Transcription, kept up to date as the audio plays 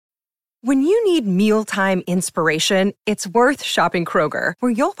When you need mealtime inspiration, it's worth shopping Kroger,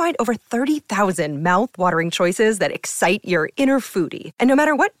 where you'll find over 30,000 mouth-watering choices that excite your inner foodie. And no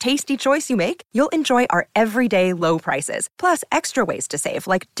matter what tasty choice you make, you'll enjoy our everyday low prices, plus extra ways to save,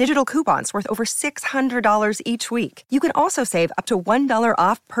 like digital coupons worth over $600 each week. You can also save up to $1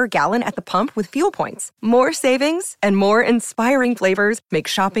 off per gallon at the pump with fuel points. More savings and more inspiring flavors make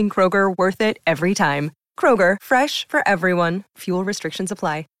shopping Kroger worth it every time. Kroger, fresh for everyone. Fuel restrictions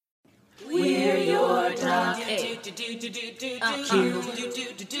apply. We're your Doc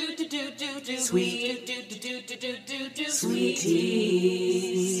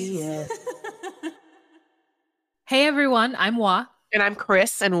Sweeties. Hey everyone, I'm Wa. And I'm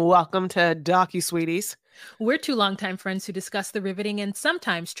Chris, and welcome to Docu-Sweeties. We're two longtime friends who discuss the riveting and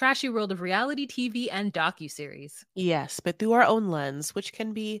sometimes trashy world of reality TV and docu-series. Yes, but through our own lens, which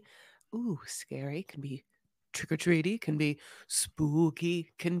can be, scary, can be trick-or-treaty, can be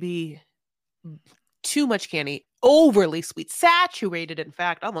spooky, can be too much candy, overly sweet, saturated, in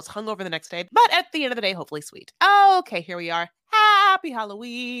fact, almost hungover the next day, but at the end of the day, hopefully sweet. Okay, here we are. Happy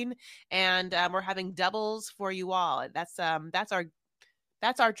Halloween, and we're having doubles for you all. That's our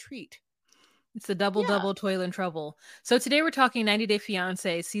treat. It's a double toil and trouble. So today we're talking 90 Day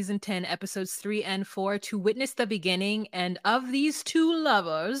Fiancé, season 10, episodes 3 and 4, to witness the beginning and of these two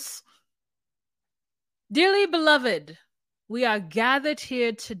lovers. Dearly beloved, we are gathered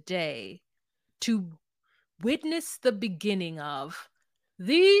here today to witness the beginning of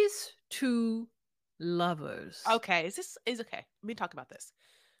these two lovers. Okay, is okay. Let me talk about this.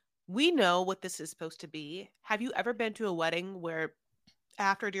 We know what this is supposed to be. Have you ever been to a wedding where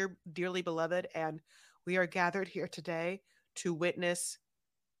after dearly beloved and we are gathered here today to witness,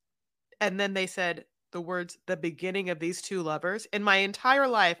 and then they said the words, the beginning of these two lovers? In my entire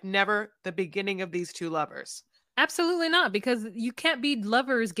life, never the beginning of these two lovers. Absolutely not, because you can't be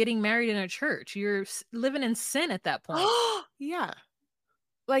lovers getting married in a church. You're living in sin at that point. Yeah.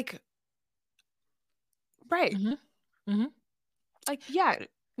 Like, right. Mm-hmm. Mm-hmm. Like, yeah,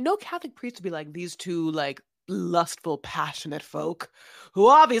 no Catholic priest would be like, these two, like, lustful, passionate folk who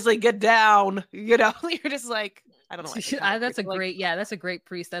obviously get down, you know? You're just like, I don't know. That's a great, that's a great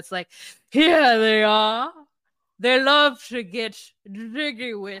priest. That's like, here they are. They love to get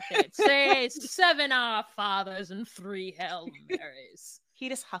jiggy with it. Say 7 Our Fathers and 3 Hail Marys. He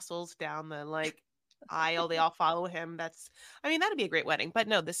just hustles down the aisle. They all follow him. That'd be a great wedding. But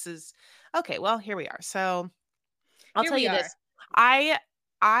no, this is okay. Well, here we are. So I'll tell you this. I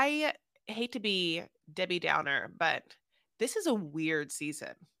hate to be Debbie Downer, but this is a weird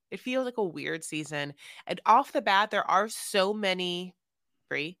season. It feels like a weird season. And off the bat, there are so many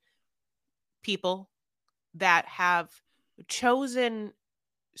people that have chosen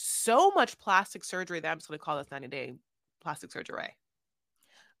so much plastic surgery that I'm just going to call this 90-day plastic surgery.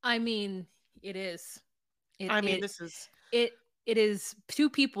 I mean, it is. It is 3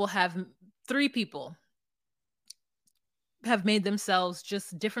 people have made themselves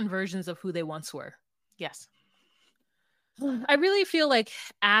just different versions of who they once were. Yes. I really feel like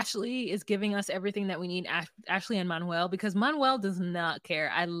Ashley is giving us everything that we need. Ashley and Manuel, because Manuel does not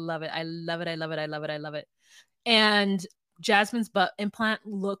care. I love it. I love it. I love it. I love it. I love it. And Jasmine's butt implant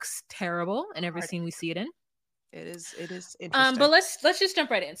looks terrible in every scene we see it in. It is interesting. But let's just jump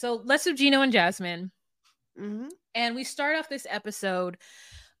right in. So let's do Gino and Jasmine. Mm-hmm. And we start off this episode.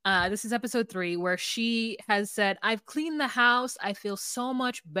 This is episode 3, where she has said, I've cleaned the house. I feel so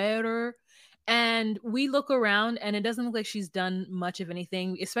much better. And we look around and it doesn't look like she's done much of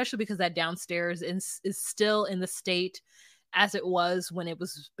anything, especially because that downstairs is still in the state as it was when it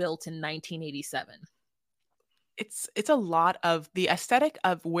was built in 1987. It's a lot of the aesthetic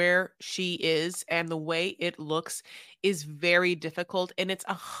of where she is and the way it looks is very difficult. And it's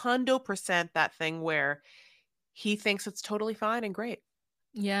 100% that thing where he thinks it's totally fine and great.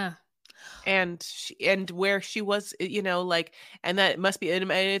 Yeah. And where she was, and that it must be,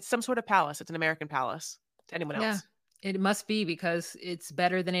 it's some sort of palace. It's an American palace to anyone else. Yeah, it must be, because it's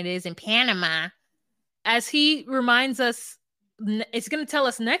better than it is in Panama. As he reminds us, it's going to tell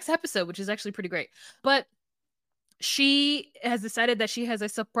us next episode, which is actually pretty great. But she has decided that she has a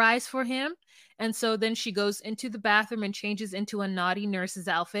surprise for him. And so then she goes into the bathroom and changes into a naughty nurse's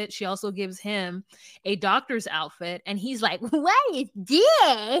outfit. She also gives him a doctor's outfit. And he's like, what is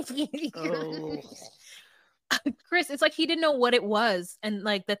this? Oh. Chris, it's like he didn't know what it was. And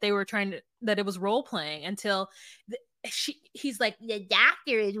like that they were that it was role playing until he's like, the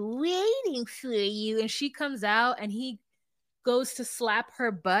doctor is waiting for you. And she comes out and he goes to slap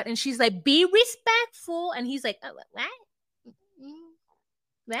her butt. And she's like, be respectful. And he's like, oh,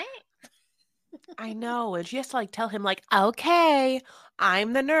 what? I know. And she has to tell him okay,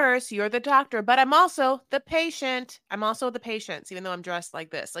 I'm the nurse, you're the doctor, but I'm also the patient. I'm also the patient, even though I'm dressed like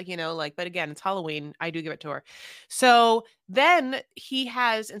this. Like, like, but again, it's Halloween. I do give it to her. So then he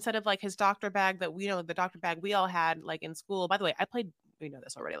has, instead of like his doctor bag that the doctor bag we all had like in school. By the way, I played, we know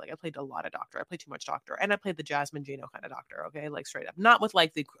this already. Like I played a lot of doctor. I played too much doctor. And I played the Jasmine Gino kind of doctor. Okay. Like straight up. Not with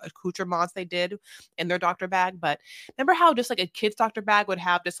like the accoutrements they did in their doctor bag, but remember how just like a kid's doctor bag would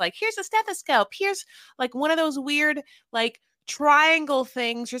have just like, here's a stethoscope. Here's like one of those weird, like, triangle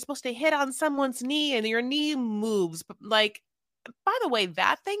things you're supposed to hit on someone's knee and your knee moves. But like, by the way,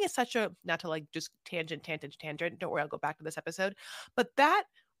 that thing is such a, not to like just tangent, don't worry, I'll go back to this episode, but that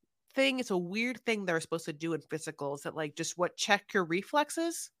thing is a weird thing they're supposed to do in physicals that like just check your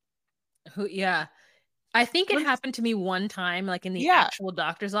reflexes. Yeah. I think it happened to me one time, like in the Yeah. actual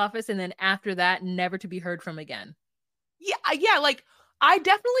doctor's office, and then after that, never to be heard from again. Yeah, like I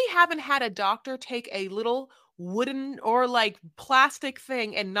definitely haven't had a doctor take a little wooden or like plastic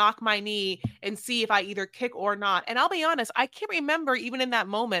thing and knock my knee and see if I either kick or not. And I'll be honest, I can't remember even in that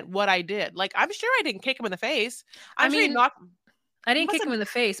moment what I did. Like I'm sure I didn't kick him in the face. I I'm sure he mean, knocked. I didn't kick him in the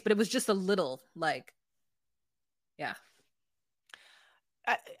face, but it was just a little, like, yeah.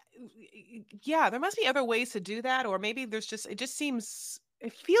 Yeah, there must be other ways to do that, or maybe there's just, it just seems,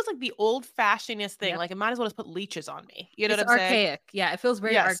 it feels like the old-fashionedest thing. Yep. Like it might as well just put leeches on me. You know It's what I'm saying? archaic. Yeah, it feels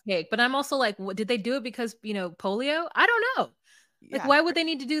very archaic. But I'm also like, did they do it because, polio? I don't know. Like, Yeah. why would they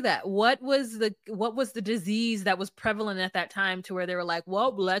need to do that? What was the disease that was prevalent at that time to where they were like,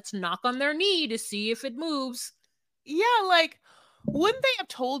 well, let's knock on their knee to see if it moves? Yeah, like, wouldn't they have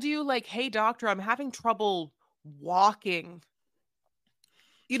told you, like, hey, doctor, I'm having trouble walking?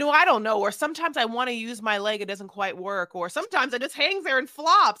 I don't know. Or sometimes I want to use my leg, it doesn't quite work. Or sometimes it just hangs there and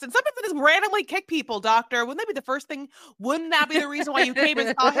flops. And sometimes I just randomly kick people, doctor. Wouldn't that be the first thing? Wouldn't that be the reason why you came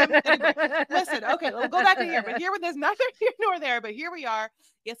and saw him? Anyway, listen, okay, we'll go back to here. But here, there's neither here nor there. But here we are.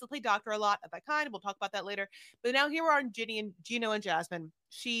 Yes, I play doctor a lot of that kind. We'll talk about that later. But now here we are in Gino and Jasmine.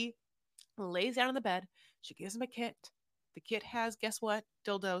 She lays down on the bed. She gives him a kit. The kit has, guess what?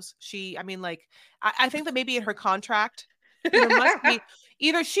 Dildos. I think that maybe in her contract, there must be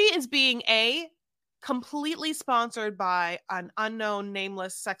either she is being completely sponsored by an unknown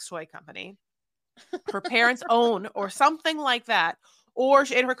nameless sex toy company, her parents own, or something like that, or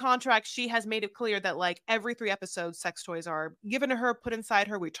in her contract she has made it clear that like every 3 episodes sex toys are given to her, put inside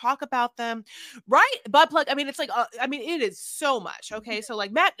her, we talk about them, right? Butt plug. I mean, it's like it is so much. Okay, so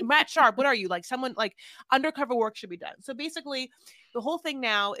like Matt Sharp, what are you, like someone like undercover work should be done. So basically the whole thing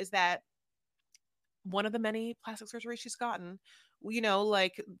now is that one of the many plastic surgeries she's gotten,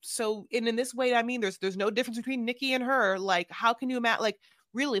 so in this way, I mean, there's no difference between Nikki and her. Like, how can you imagine, like,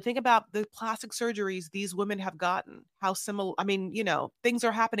 really think about the plastic surgeries these women have gotten, how similar, I mean, things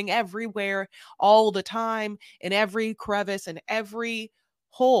are happening everywhere all the time, in every crevice and every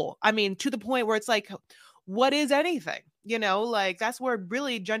hole. I mean, to the point where it's like, what is anything? Like that's where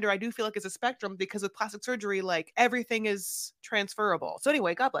really gender, I do feel like, is a spectrum, because with plastic surgery, like everything is transferable. So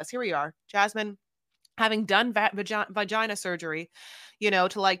anyway, God bless. Here we are. Jasmine, having done vagina surgery, to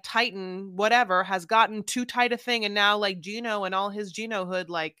like tighten whatever, has gotten too tight a thing. And now like Gino and all his Gino hood,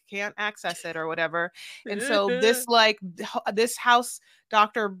 like can't access it or whatever. And so this house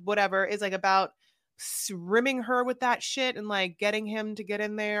doctor, whatever, is like about rimming her with that shit and like getting him to get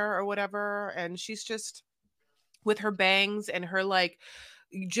in there or whatever. And she's just with her bangs and her like,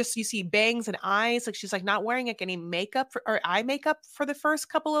 you see bangs and eyes, like she's like not wearing like any makeup or eye makeup for the first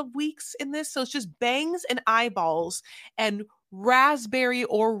couple of weeks in this, so it's just bangs and eyeballs and raspberry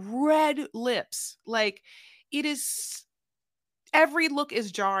or red lips. Like it is, every look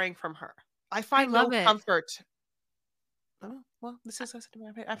is jarring from her. I find no comfort. Oh, well, this is,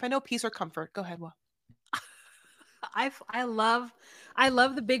 I find no peace or comfort. Go ahead. Well, I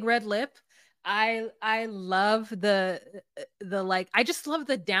love the big red lip. I love the like, I just love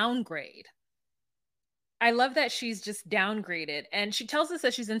the downgrade. I love that she's just downgraded, and she tells us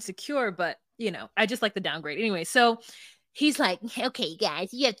that she's insecure, but I just like the downgrade. Anyway, so he's like, okay,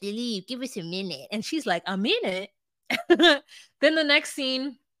 guys, you have to leave. Give us a minute. And she's like, a minute? Then the next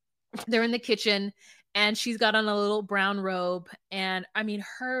scene, they're in the kitchen and she's got on a little brown robe. And I mean,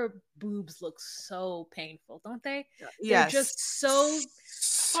 her boobs look so painful, don't they? Yes. They're just so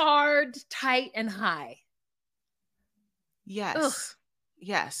hard, tight, and high. Yes. Ugh.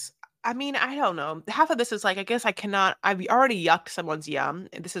 Yes. I mean, I don't know. Half of this is like, I guess I've already yucked someone's yum.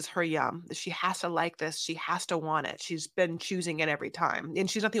 And this is her yum. She has to like this. She has to want it. She's been choosing it every time. And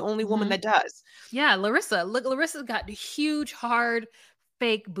she's not the only woman that does. Yeah, Larissa. Look, Larissa's got huge, hard,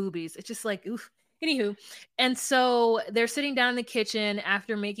 fake boobies. It's just like, oof. Anywho, and so they're sitting down in the kitchen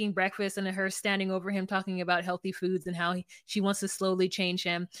after making breakfast and her standing over him talking about healthy foods and how she wants to slowly change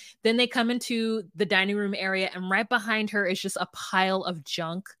him. Then they come into the dining room area and right behind her is just a pile of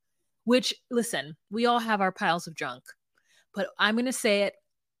junk, which, listen, we all have our piles of junk. But I'm going to say it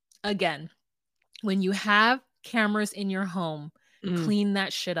again. When you have cameras in your home, clean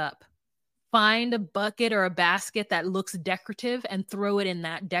that shit up. Find a bucket or a basket that looks decorative and throw it in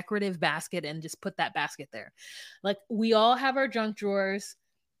that decorative basket and just put that basket there. Like, we all have our junk drawers.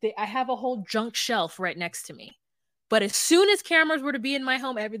 I have a whole junk shelf right next to me. But as soon as cameras were to be in my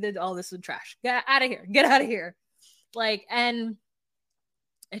home, everything, all this was trash. Get out of here. Get out of here. Like, and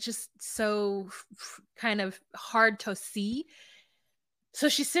it's just so kind of hard to see. So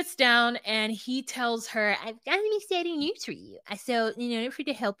she sits down and he tells her, I've got an exciting news for you. So, in order for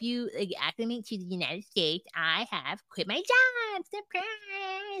to help you acclimate to the United States, I have quit my job.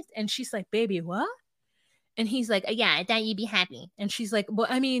 Surprise. And she's like, baby, what? And he's like, yeah, I thought you'd be happy. And she's like, well,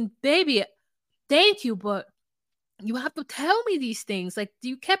 I mean, baby, thank you, but you have to tell me these things. Like,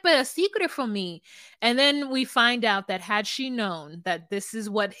 you kept it a secret from me. And then we find out that had she known that this is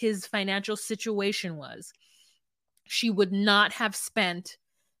what his financial situation was, she would not have spent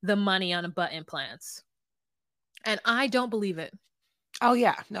the money on butt implants. And I don't believe it. Oh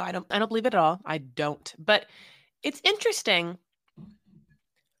yeah. No, I don't believe it at all. I don't. But it's interesting.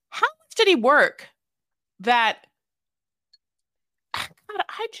 How much did he work that God,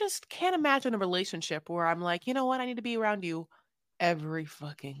 I just can't imagine a relationship where I'm like, you know what? I need to be around you every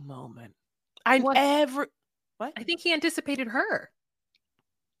fucking moment. What? What? I think he anticipated her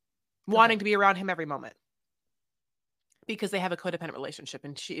Wanting to be around him every moment. Because they have a codependent relationship,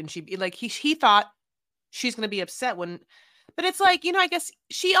 and she like he thought she's gonna be upset when, but it's like, you know, I guess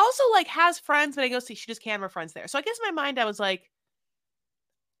she also like has friends, but I go see she just can't have friends there. So I guess in my mind I was like,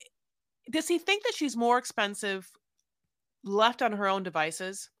 does he think that she's more expensive left on her own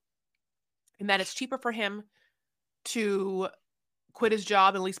devices, and that it's cheaper for him to quit his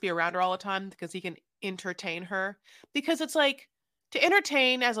job and at least be around her all the time because he can entertain her? Because it's like, to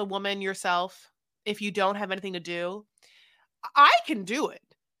entertain as a woman yourself, if you don't have anything to do, I can do it.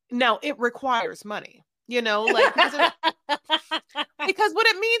 Now, it requires money, you know, like, because what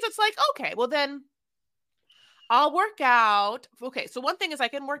it means, it's like, okay, well then I'll work out. Okay, so one thing is I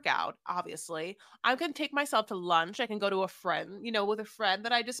can work out, obviously. I can take myself to lunch. I can go to a friend, you know, with a friend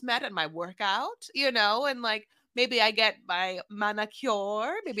that I just met at my workout, you know, and like, maybe I get my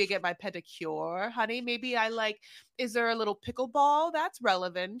manicure, maybe I get my pedicure, honey. Maybe I like, is there a little pickleball that's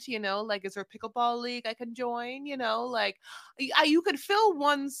relevant, you know, like, is there a pickleball league I can join, you know, like, you could fill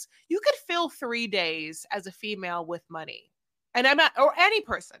 3 days as a female with money. And I'm not, or any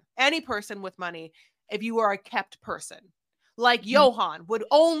person with money, if you are a kept person. Like Johan would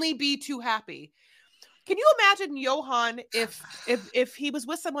only be too happy. Can you imagine Johan if he was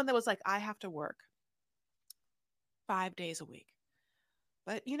with someone that was like, I have to work 5 days a week.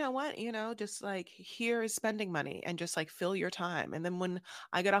 But you know what? You know, just like, here is spending money and just like fill your time. And then when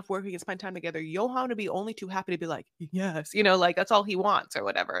I get off work, we can spend time together. Johan would be only too happy to be like, yes, you know, like that's all he wants or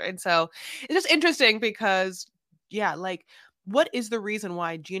whatever. And so it's just interesting because, yeah, like, what is the reason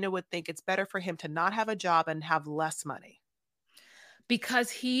why Gina would think it's better for him to not have a job and have less money? Because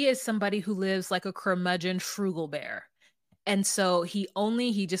he is somebody who lives like a curmudgeon frugal bear. And so he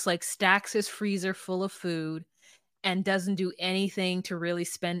just like stacks his freezer full of food and doesn't do anything to really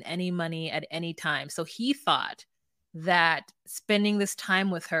spend any money at any time. So he thought that spending this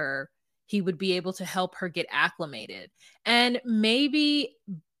time with her, he would be able to help her get acclimated. And maybe,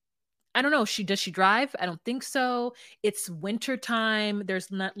 I don't know, does she drive? I don't think so. It's winter time. There's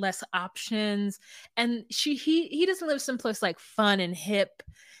not less options. And he doesn't live someplace like fun and hip.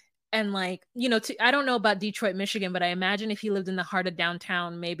 And like, you know, I don't know about Detroit, Michigan, but I imagine if he lived in the heart of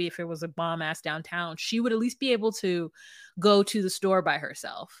downtown, maybe if it was a bomb ass downtown, she would at least be able to go to the store by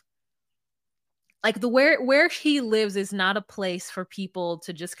herself. Like, where he lives is not a place for people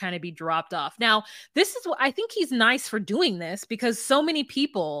to just kind of be dropped off. Now, this is what I think he's nice for doing this, because so many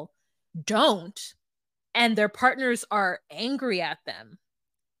people don't, and their partners are angry at them.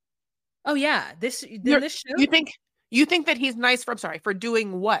 Oh yeah, this show. You think that he's nice for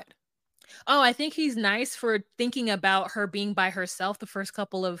doing what? Oh, I think he's nice for thinking about her being by herself the first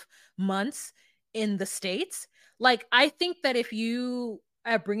couple of months in the States. Like, I think that if you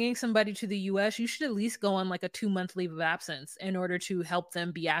are bringing somebody to the US, you should at least go on like a 2-month leave of absence in order to help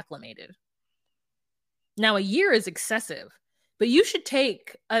them be acclimated. Now, a year is excessive, but you should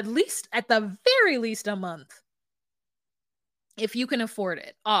take at the very least a month, if you can afford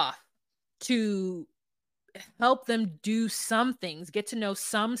it, off to help them do some things, get to know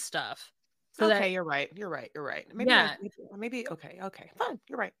some stuff. So Okay, you're right. Maybe yeah. maybe okay. Fine.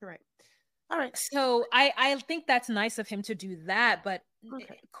 You're right. All right. So I think that's nice of him to do that, but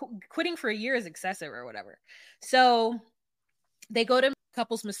Okay. quitting for a year is excessive or whatever. So they go to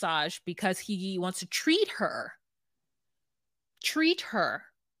couples massage because he wants to treat her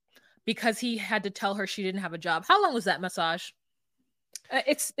because he had to tell her she didn't have a job. How long was that massage?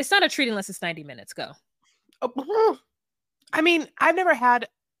 It's not a treat unless it's 90 minutes. Go. Oh, I mean, I've never had.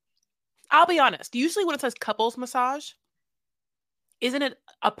 I'll be honest. Usually, when it says couples massage, isn't it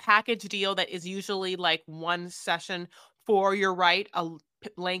a package deal that is usually like one session for, you're right, a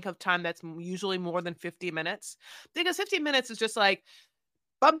length of time that's usually more than 50 minutes? Because 50 minutes is just like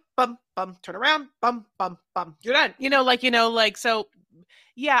bum bum bum, turn around, bum bum bum, you're done. So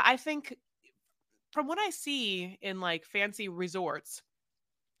yeah, I think from what I see in like fancy resorts,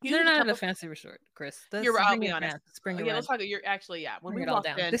 They're usually the not at a couple. fancy resort, Chris. I'll Bring be it honest. down. Let's bring it Yeah, let's down. talk. You're actually, yeah. When Bring we it all walked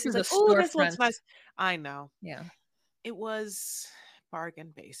down. in, This she's is a like, "Oh, this looks storefront. nice." I know. Yeah. It was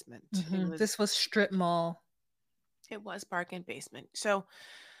bargain basement. This was strip mall. It was bargain basement. So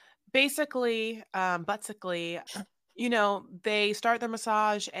basically, they start their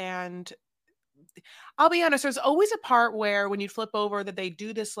massage, and I'll be honest, there's always a part where when you flip over that they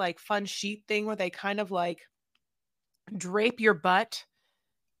do this like fun sheet thing where they kind of like drape your butt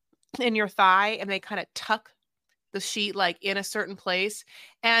and your thigh, and they kind of tuck the sheet like in a certain place.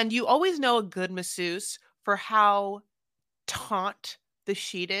 And you always know a good masseuse for how taut the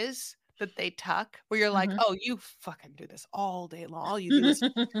sheet is that they tuck, where you're like, oh, you fucking do this all day long.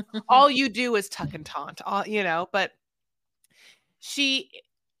 All you do is tuck and taunt, but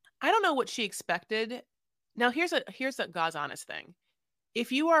I don't know what she expected. Now here's a God's honest thing.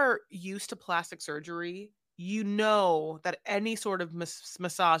 If you are used to plastic surgery, you know that any sort of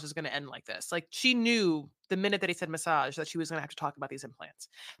massage is going to end like this. Like, she knew the minute that he said massage that she was going to have to talk about these implants,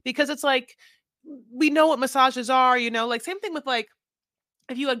 because it's like, we know what massages are, like same thing with like,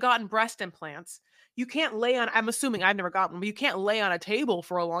 if you had gotten breast implants, you can't lay on, I'm assuming, I've never gotten one, but you can't lay on a table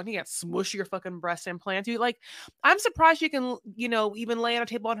for a long time. You can't smush your fucking breast implants. I'm surprised you can, even lay on a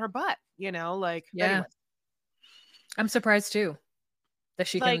table on her butt, like, Yeah. anyway. I'm surprised too that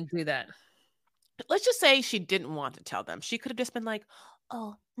she Like, can do that. let's just say she didn't want to tell them. She could have just been like,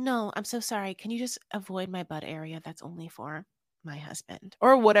 "Oh, no, I'm so sorry. Can you just avoid my butt area? That's only for my husband,"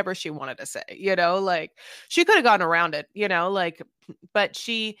 or whatever she wanted to say, like, she could have gone around it, like, but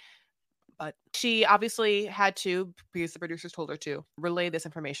she obviously had to, because the producers told her to, relay this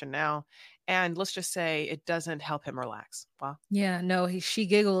information now. And let's just say it doesn't help him relax. Well, yeah, no, she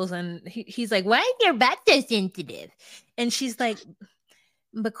giggles and he's like, why is your butt so sensitive? And she's like,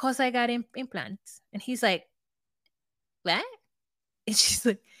 because I got implants. And he's like, what? And she's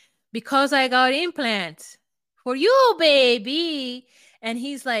like, because I got implants for you, baby. And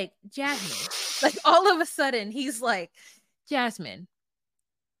he's like, Jasmine. Like, all of a sudden, he's like, Jasmine,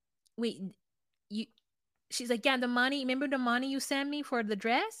 wait, she's like, yeah, the money, remember the money you sent me for the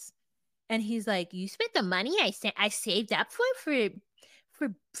dress? And he's like, you spent the money I saved up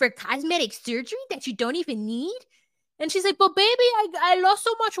for cosmetic surgery that you don't even need? And she's like, but baby, I lost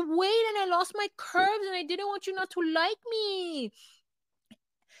so much weight and I lost my curves and I didn't want you not to like me.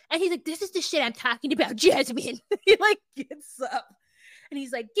 And he's like, this is the shit I'm talking about, Jasmine. He like gets up and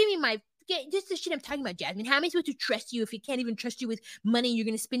he's like, this is the shit I'm talking about, Jasmine. How am I supposed to trust you if he can't even trust you with money? You're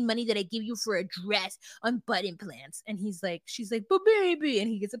going to spend money that I give you for a dress on butt implants. And she's like, but baby. And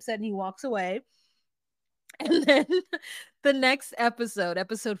he gets upset and he walks away. And then the next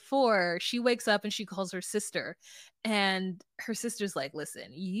episode 4, she wakes up and she calls her sister. And her sister's like,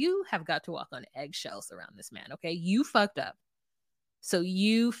 listen, you have got to walk on eggshells around this man, okay? You fucked up. So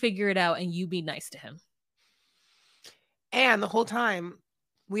you figure it out and you be nice to him. And the whole time,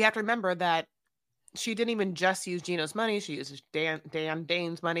 we have to remember that she didn't even just use Gino's money. She uses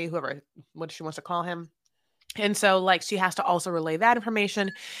Dane's money, what she wants to call him. And so, like, she has to also relay that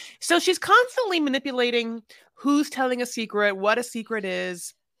information. So she's constantly manipulating who's telling a secret, what a secret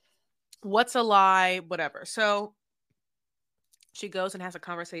is, what's a lie, whatever. So she goes and has a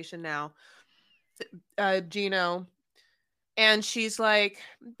conversation now, Gino, and she's like,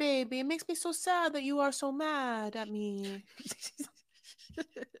 baby, it makes me so sad that you are so mad at me.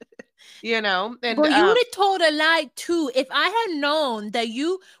 And but you would have told a lie too. If I had known that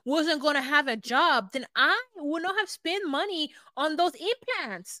you wasn't going to have a job, then I would not have spent money on those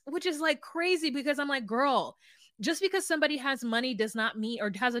implants, which is like crazy, because I'm like, girl, just because somebody has money does not mean,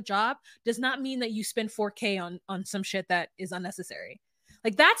 or has a job does not mean that you spend $4,000 on some shit that is unnecessary.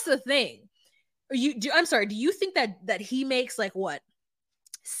 Like, that's the thing. I'm sorry, do you think that he makes like what,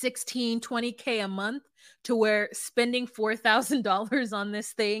 $20K a month to where spending $4,000 on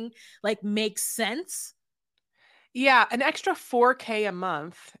this thing like makes sense. Yeah, an extra 4K a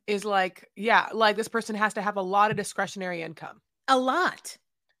month is like, yeah, like this person has to have a lot of discretionary income. A lot.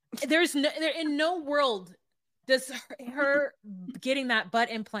 There's no, there, in no world does her getting that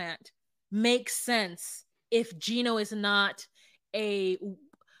butt implant make sense if Gino is not a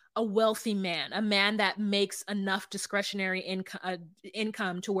wealthy man, a man that makes enough discretionary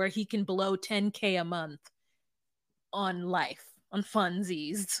income to where he can blow 10K a month on life, on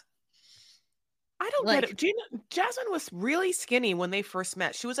funsies. I don't get it. Jasmine was really skinny when they first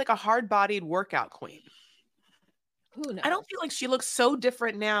met. She was like a hard-bodied workout queen. Who knows? I don't feel like she looks so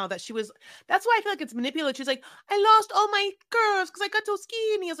different now that she was. That's why I feel like it's manipulative. She's like, I lost all my curves because I got so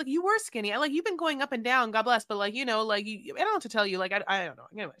skinny. I was like, you were skinny. I like you've been going up and down. God bless, but like like I don't know what to tell you. Like I don't know.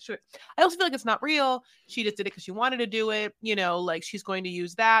 Anyway, sure. I also feel like it's not real. She just did it because she wanted to do it. Like she's going to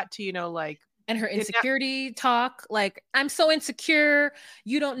use that to like. And her insecurity talk, like, I'm so insecure.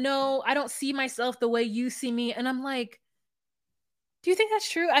 You don't know. I don't see myself the way you see me. And I'm like, do you think that's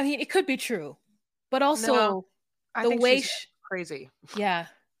true? I mean, it could be true, but also no, I think way she's crazy. Yeah.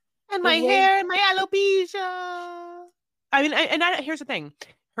 And my hair and my alopecia. I mean, here's the thing.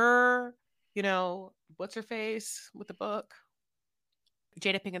 Her, what's her face with the book?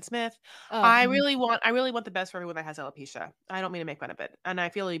 Jada Pinkett Smith. I really want the best for everyone that has alopecia. I don't mean to make fun of it. And I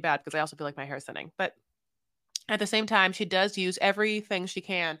feel really bad because I also feel like my hair is thinning. But at the same time, she does use everything she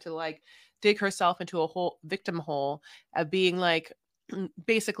can to like dig herself into a whole victim hole of being like,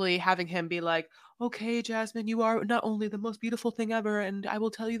 basically having him be like, okay, Jasmine, you are not only the most beautiful thing ever, and I will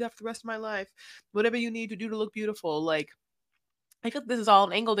tell you that for the rest of my life. Whatever you need to do to look beautiful. Like, I feel like this is all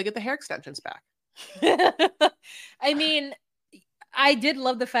an angle to get the hair extensions back. I mean, I did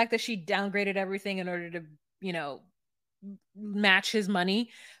love the fact that she downgraded everything in order to, match his money,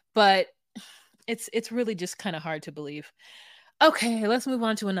 but it's really just kind of hard to believe. Okay, let's move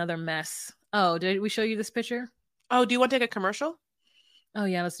on to another mess. Oh, did we show you this picture? Oh, do you want to take a commercial? Oh,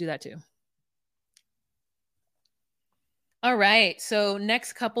 yeah, let's do that too. All right. So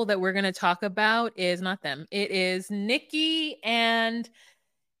next couple that we're going to talk about is not them. It is Nikki and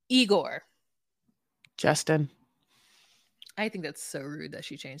Igor. Justin. I think that's so rude that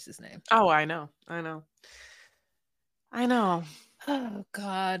she changed his name. Oh, I know. Oh,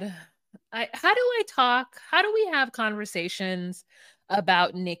 God. How do we have conversations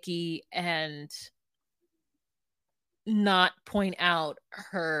about Nikki and not point out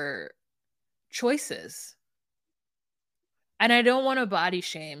her choices? And I don't want to body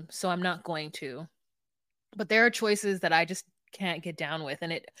shame, so I'm not going to. But there are choices that I just can't get down with.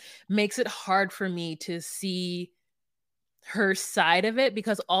 And it makes it hard for me to see her side of it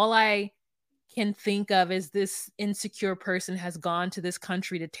because all I can think of is this insecure person has gone to this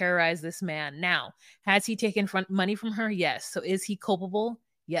country to terrorize this man. Now, has he taken money from her? Yes. So is he culpable?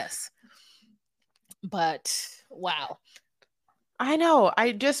 Yes. But wow. I know.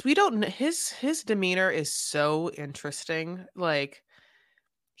 We don't, his demeanor is so interesting. Like,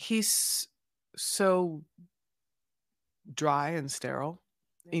 he's so dry and sterile,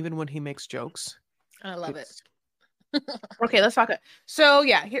 even when he makes jokes. I love it. Okay, let's talk. So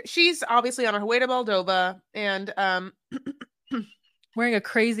yeah, she's obviously on her way to Moldova and wearing a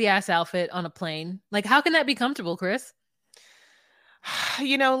crazy ass outfit on a plane. Like, how can that be comfortable, Chris?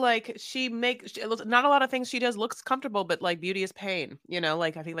 Like not a lot of things she does looks comfortable, but like beauty is pain.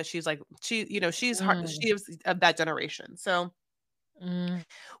 Like I think that she's like she's hard. She is of that generation. So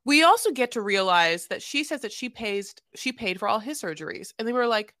we also get to realize that she says that she paid for all his surgeries, and they were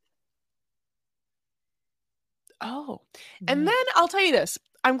like, oh. And then I'll tell you this.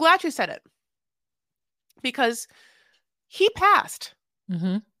 I'm glad you said it because he passed.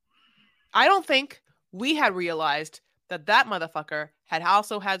 Mm-hmm. I don't think we had realized that motherfucker had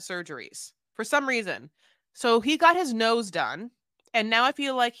also had surgeries for some reason. So he got his nose done. And now I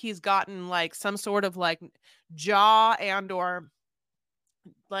feel like he's gotten like some sort of like jaw and or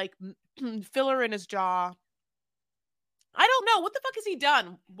like filler in his jaw. I don't know. What the fuck has he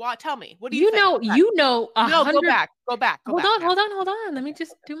done? Tell me. What do you think? No, go back. Hold on. Let me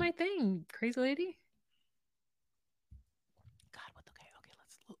just do my thing, crazy lady. God,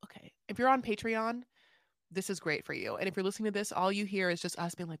 okay. If you're on Patreon, this is great for you. And if you're listening to this, all you hear is just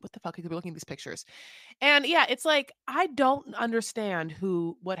us being like, what the fuck? You're looking at these pictures. And yeah, it's like, I don't understand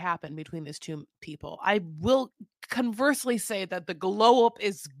what happened between these two people. I will conversely say that the glow up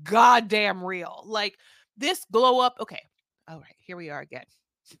is goddamn real. Like this glow up. Okay. All right. Here we are again.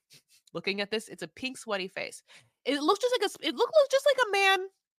 Looking at this, it's a pink sweaty face. It looks just like a man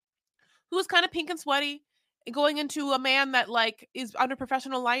who was kind of pink and sweaty. going into a man that like is under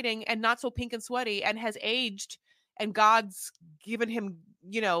professional lighting and not so pink and sweaty and has aged, and God's given him,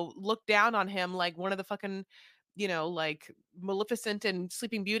 looked down on him like one of the fucking, like Maleficent and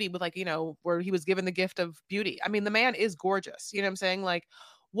Sleeping Beauty with like, where he was given the gift of beauty. I mean, the man is gorgeous. You know what I'm saying? Like,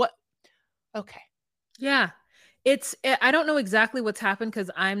 what? Okay. Yeah. I don't know exactly what's happened because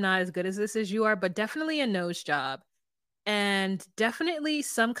I'm not as good as this as you are, but definitely a nose job and definitely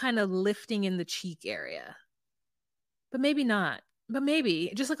some kind of lifting in the cheek area. But maybe not. But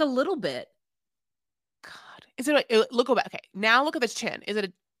maybe just like a little bit. God. Is it like, look, go back. Okay. Now look at this chin. Is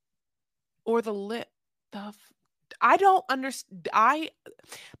it or the lip? I don't understand.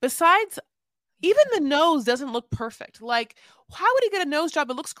 Besides, even the nose doesn't look perfect. Like, how would he get a nose job?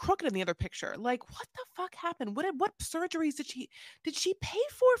 It looks crooked in the other picture. Like, what the fuck happened? What surgeries did she pay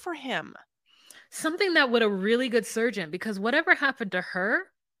for him? Something that with a really good surgeon, because whatever happened to her,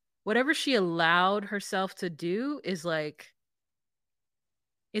 whatever she allowed herself to do is like,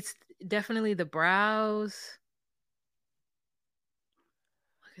 it's definitely the brows.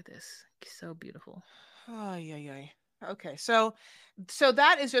 Look at this. So beautiful. Oh, yeah. Okay, so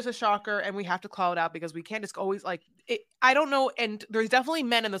that is just a shocker, and we have to call it out because we can't just always like it. I don't know, and there's definitely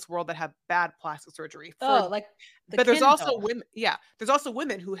men in this world that have bad plastic surgery. But there's also women. Yeah, there's also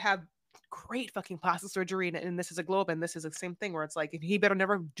women who have great fucking plastic surgery, and this is a globe, and this is the same thing where it's like he better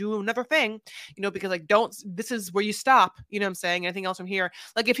never do another thing, because like this is where you stop. You know what I'm saying? Anything else from here?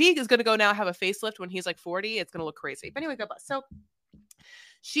 Like if he is going to go now have a facelift when he's like 40, it's going to look crazy. But anyway, God bless. So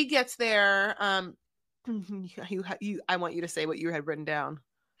she gets there. I want you to say what you had written down.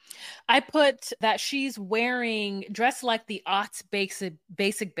 I put that she's dressed like the aughts basic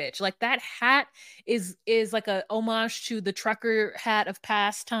bitch. Like that hat is like a homage to the trucker hat of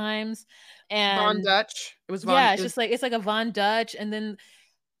past times. And Von Dutch. It was just like it's like a Von Dutch, and then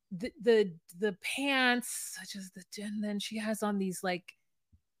the pants, and then she has on these like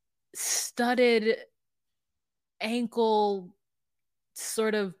studded ankle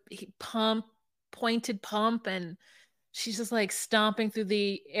sort of pointed pump, and she's just like stomping through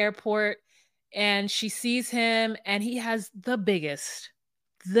the airport, and she sees him, and he has the biggest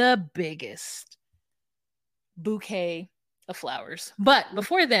bouquet of flowers. But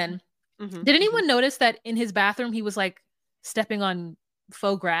before then, did anyone notice that in his bathroom he was like stepping on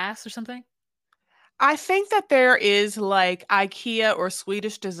faux grass or something? I think that there is like IKEA or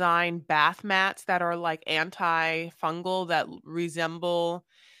Swedish design bath mats that are like anti-fungal that resemble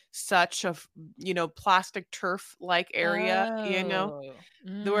such a plastic turf like area,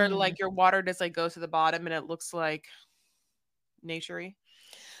 where like your water just like goes to the bottom and it looks like naturey.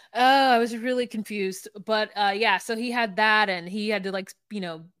 Oh, I was really confused. But yeah, so he had that, and he had to like,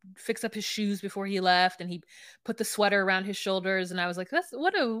 fix up his shoes before he left, and he put the sweater around his shoulders, and I was like, that's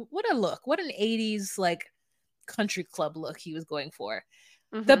what a look. What an 80s like country club look he was going for.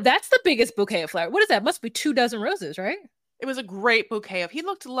 That's the biggest bouquet of flowers. What is that? Must be 24 roses, right? It was a great bouquet he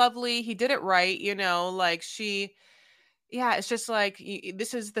looked lovely. He did it right, like it's just like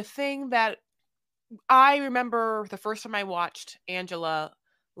this is the thing that I remember the first time I watched Angela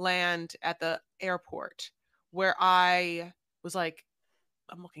land at the airport, where I was like,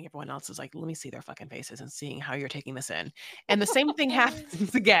 I'm looking at everyone else is like, let me see their fucking faces and seeing how you're taking this in. And the same thing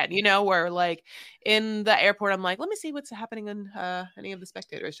happens again, where like in the airport, I'm like, let me see what's happening in any of the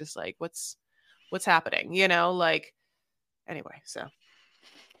spectators, just like what's happening, like anyway, so.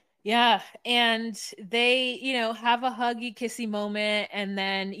 Yeah, and they, have a huggy kissy moment, and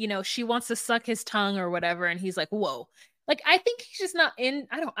then, she wants to suck his tongue or whatever, and he's like, whoa. Like, I think he's just not in.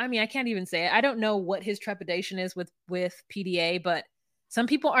 I can't even say it. I don't know what his trepidation is with PDA, but some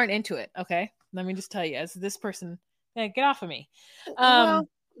people aren't into it. Okay, let me just tell you, as this person, get off of me. Well,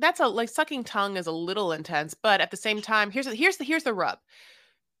 that's like sucking tongue is a little intense, but at the same time, here's the rub.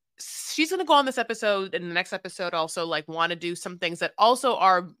 She's gonna go on this episode and the next episode also like want to do some things that also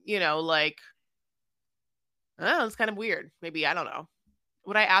are like, oh, it's kind of weird. Maybe, I don't know.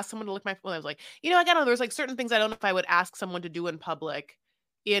 Would I ask someone to lick my phone? I was like, I don't know. There's like certain things I don't know if I would ask someone to do in public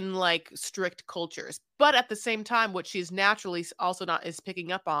in like strict cultures. But at the same time, what she's naturally also not is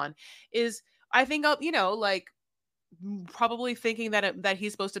picking up on is, I think, like probably thinking that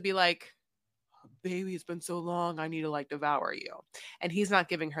he's supposed to be like, baby, it's been so long, I need to like devour you. And he's not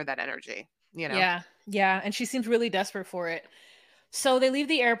giving her that energy, Yeah. And she seems really desperate for it. So they leave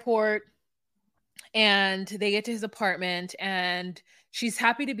the airport and they get to his apartment, and she's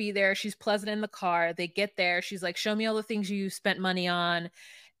happy to be there. She's pleasant in the car. They get there. She's like, show me all the things you spent money on.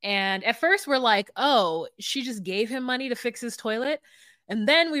 And at first we're like, oh, she just gave him money to fix his toilet. And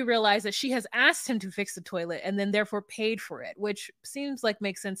then we realize that she has asked him to fix the toilet and then therefore paid for it, which seems like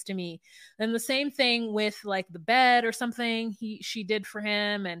makes sense to me. And the same thing with like the bed or something she did for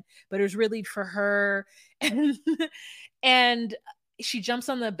him, but it was really for her. And and she jumps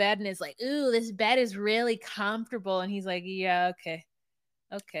on the bed and is like, "Ooh, this bed is really comfortable." And he's like, "Yeah, okay.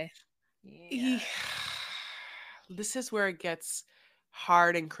 Yeah." This is where it gets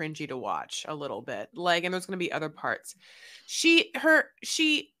hard and cringy to watch a little bit. Like, and there's going to be other parts. She's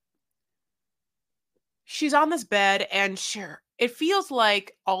on this bed, and sure, it feels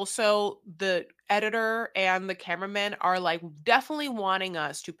like also the editor and the cameraman are like definitely wanting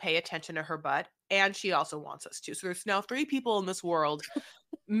us to pay attention to her butt, and she also wants us to. So there's now 3 people in this world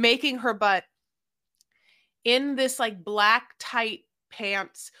making her butt in this like black tight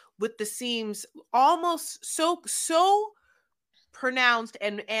pants with the seams almost so pronounced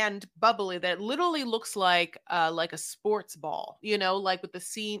and bubbly that it literally looks like a sports ball, like with the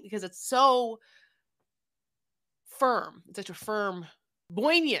seam, because it's so firm. It's such a firm,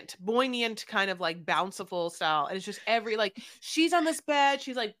 buoyant kind of like bountiful style. And it's just like she's on this bed,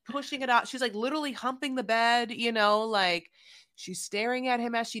 she's like pushing it out, she's like literally humping the bed, like she's staring at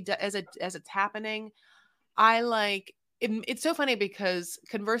him as it's happening. I like it's so funny because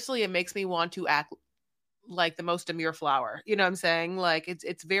conversely, it makes me want to act like the most demure flower. You know what I'm saying? Like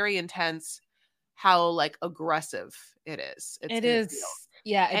it's very intense how like aggressive it is. It is.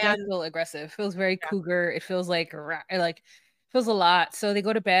 Yeah, it does feel aggressive. It feels very cougar. It feels like feels a lot. So they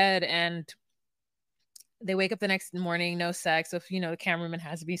go to bed and they wake up the next morning, no sex. So if the cameraman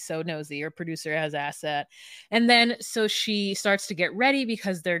has to be so nosy, or producer has asked that. And then so she starts to get ready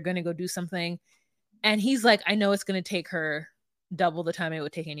because they're gonna go do something. And he's like, I know it's going to take her double the time it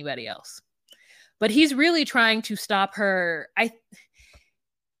would take anybody else. But he's really trying to stop her.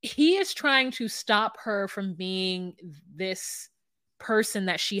 He is trying to stop her from being this person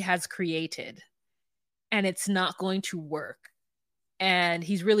that she has created. And it's not going to work. And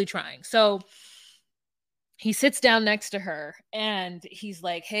he's really trying. So he sits down next to her and he's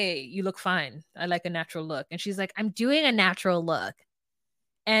like, "Hey, you look fine. I like a natural look." And she's like, "I'm doing a natural look."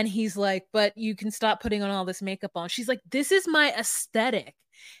 And he's like, "But you can stop putting on all this makeup on." She's like, "This is my aesthetic."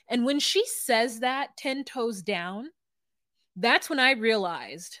 And when she says that 10 toes down, that's when I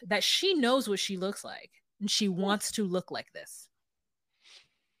realized that she knows what she looks like and she wants to look like this.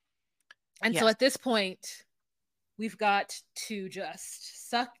 And so at this point, we've got to just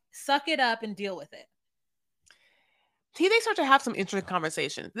suck it up and deal with it. They start to have some interesting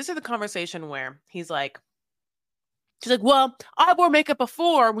conversations. This is the conversation where she's like, "Well, I wore makeup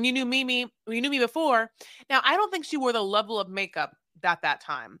before when you knew me before." Now, I don't think she wore the level of makeup at that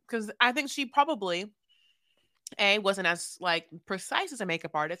time, because I think she probably, A, wasn't as like precise as a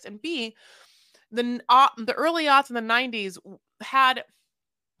makeup artist, and B, the early aughts in the 90s had,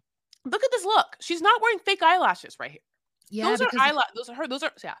 look at this look. She's not wearing fake eyelashes right here. Yeah, those are eyelashes. Those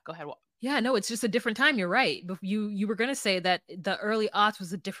are yeah, go ahead. Yeah, no, it's just a different time. You're right. But you were going to say that the early aughts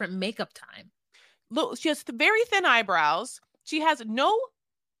was a different makeup time. Look, she has very thin eyebrows. She has no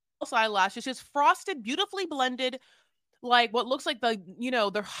false eyelashes. She has frosted, beautifully blended, like what looks like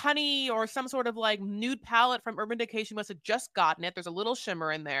the honey or some sort of like nude palette from Urban Decay. She must have just gotten it. There's a little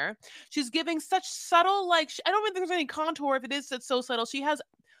shimmer in there. She's giving such subtle, like, I don't think there's any contour. If it is, it's so subtle. She has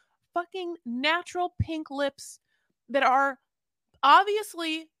fucking natural pink lips that are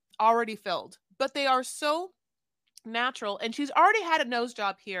obviously already filled, but they are so natural. And she's already had a nose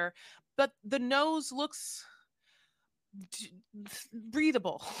job here, but the nose looks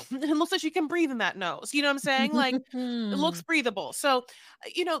breathable. It looks like she can breathe in that nose. You know what I'm saying? Like, it looks breathable. So,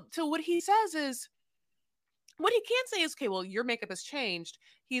 so what he says is, what he can't say is, "Okay, well, your makeup has changed."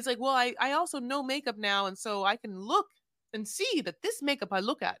 He's like, "Well, I also know makeup now, and so I can look and see that this makeup I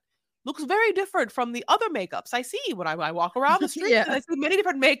look at looks very different from the other makeups I see when I walk around the streets." Yeah. And I see many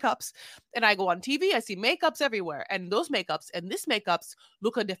different makeups, and I go on TV, I see makeups everywhere, and those makeups and this makeups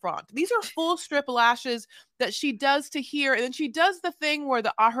look different. These are full strip lashes that she does to here, and then she does the thing where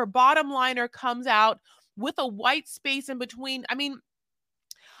her bottom liner comes out with a white space in between. I mean,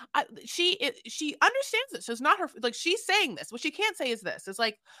 she understands this. So it's not her, like, she's saying this. What she can't say is this. It's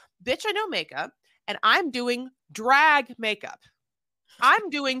like, "Bitch, I know makeup, and I'm doing drag makeup. I'm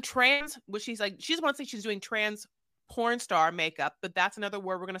doing trans," which she's like, she doesn't want to say she's doing trans porn star makeup, but that's another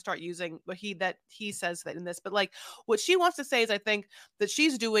word we're going to start using. But he says that in this, but like, what she wants to say is, I think, that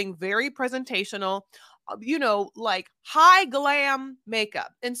she's doing very presentational, like high glam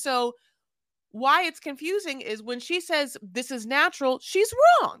makeup. And so why it's confusing is when she says this is natural, she's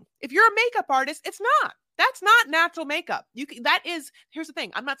wrong. If you're a makeup artist, it's not. That's not natural makeup. Here's the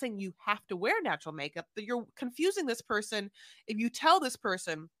thing. I'm not saying you have to wear natural makeup, but you're confusing this person. If you tell this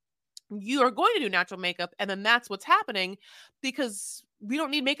person you are going to do natural makeup and then that's what's happening, because we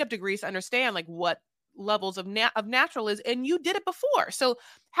don't need makeup degrees to understand like what levels of natural is, and you did it before. So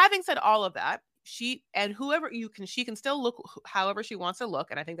having said all of that, she can still look however she wants to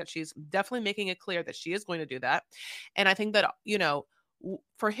look, and I think that she's definitely making it clear that she is going to do that. And I think that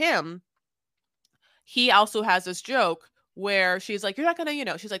for him, he also has this joke where she's like, you're not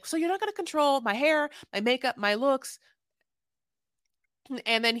gonna, she's like, so you're not gonna control my hair, my makeup, my looks.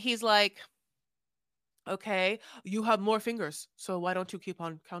 And then he's like, okay, you have more fingers, so why don't you keep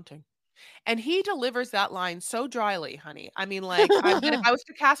on counting? And he delivers that line so dryly, honey. I mean, like, and if I was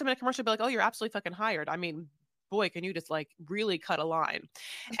to cast him in a commercial, I'd be like, oh, you're absolutely fucking hired. I mean, boy, can you just like really cut a line?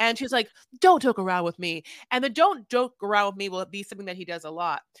 And she's like, don't joke around with me. And the don't joke around with me will be something that he does a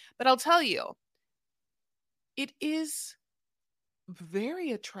lot. But I'll tell you, it is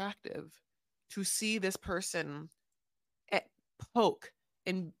very attractive to see this person poke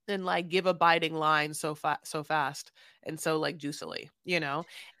and like give a biting line so fast and so like juicily,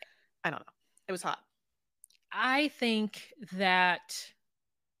 I don't know. It was hot. I think that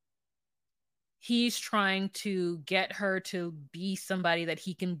he's trying to get her to be somebody that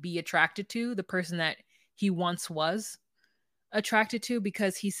he can be attracted to, the person that he once was attracted to,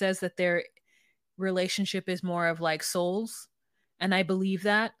 because he says that their relationship is more of like souls. And I believe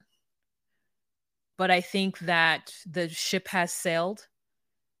that. But I think that the ship has sailed.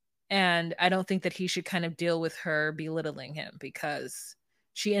 And I don't think that he should kind of deal with her belittling him, because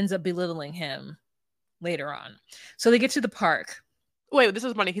she ends up belittling him later on. So they get to the park. Wait, this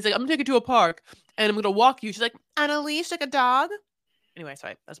is funny. He's like, I'm gonna take you to a park and I'm gonna walk you. She's like, on a leash like a dog. Anyway,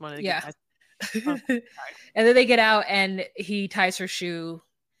 sorry. That's one of the Yeah. And then they get out and he ties her shoe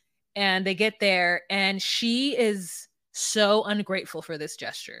and they get there and she is so ungrateful for this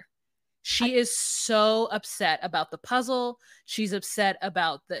gesture. She is so upset about the puzzle. She's upset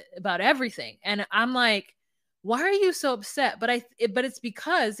about everything. And I'm like, why are you so upset? But it's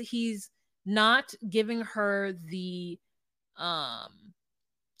because he's not giving her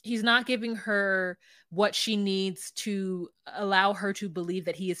he's not giving her what she needs to allow her to believe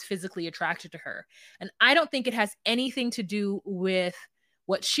that he is physically attracted to her. And I don't think it has anything to do with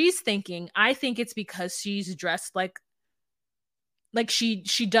what she's thinking. I think it's because she's dressed like she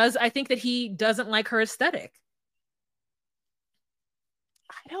does. I think that he doesn't like her aesthetic.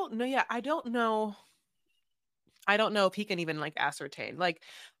 I don't know. Yeah, I don't know. I don't know if he can even like ascertain. Like,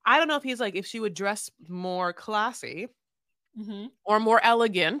 I don't know if he's like, if she would dress more classy or more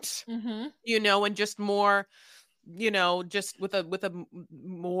elegant, and just more, just with a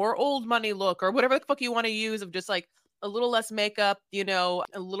more old money look or whatever the fuck you want to use, of just like a little less makeup, a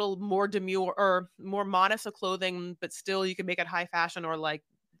little more demure or more modest of clothing, but still you can make it high fashion or like,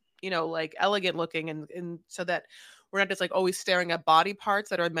 like elegant looking, and so that we're not just like always staring at body parts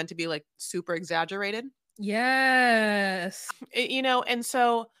that are meant to be like super exaggerated. Yes. And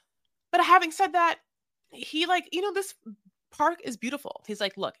so, but having said that, he like, this park is beautiful. He's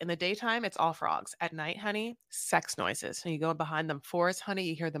like, look, in the daytime, it's all frogs. At night, honey, sex noises. And you go behind them forests, honey,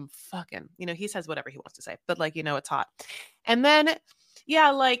 you hear them fucking, he says whatever he wants to say, but like, it's hot. And then, yeah,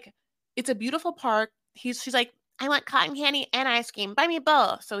 like it's a beautiful park. She's like, I want cotton candy and ice cream. Buy me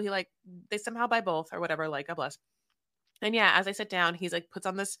both. So they somehow buy both or whatever, like, God bless. And yeah, as I sit down, he's like, puts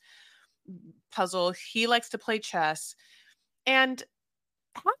on this puzzle. He likes to play chess. And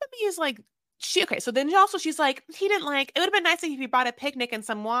half of me is like, so then also she's like, he didn't like, it would have been nice if he brought a picnic and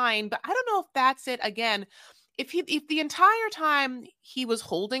some wine, but I don't know if that's it again. If the entire time he was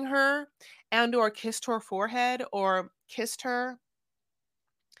holding her and or kissed her forehead or kissed her,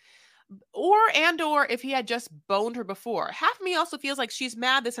 or if he had just boned her before, half of me also feels like she's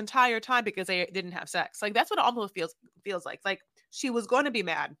mad this entire time because they didn't have sex. Like, that's what it almost feels like. Like she was going to be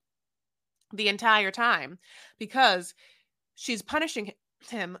mad the entire time because she's punishing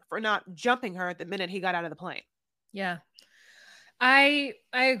him for not jumping her at the minute he got out of the plane. Yeah. I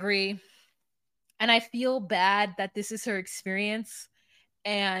agree. And I feel bad that this is her experience.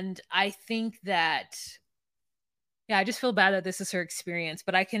 And I think that, yeah, I just feel bad that this is her experience,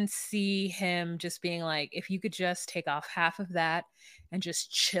 but I can see him just being like, if you could just take off half of that and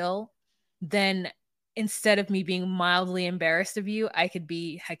just chill, then instead of me being mildly embarrassed of you, I could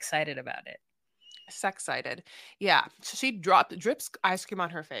be excited about it. Sex-cited. Yeah. So she drips ice cream on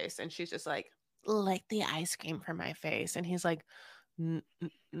her face and she's just like the ice cream from my face. And he's like,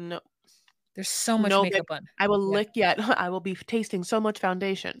 no. There's so much No, babe, makeup on. I will Yeah. lick yet. I will be tasting so much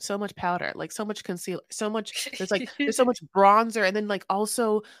foundation, so much powder, like so much concealer, so much. There's so much bronzer, and then like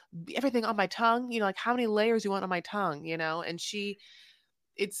also everything on my tongue. Like how many layers you want on my tongue, And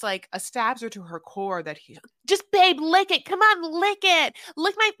it's like a stabs her to her core that he just, babe, lick it. Come on, lick it.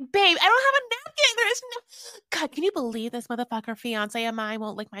 Lick my babe. I don't have a napkin. There is no. God, can you believe this motherfucker fiance of mine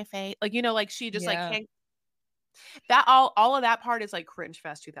won't lick my face? Like like she just like Yeah. can't. That all of that part is like cringe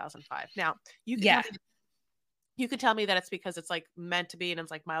fest 2005. Now you can tell me. You could tell me that it's because it's like meant to be and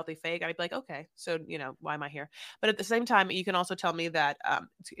it's like mildly fake. I'd be like, okay, so why am I here? But at the same time, you can also tell me that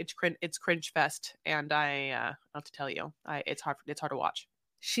it's cringe fest, and I have to tell you, it's hard to watch.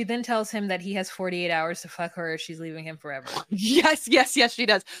 She then tells him that he has 48 hours to fuck her or she's leaving him forever. Yes, she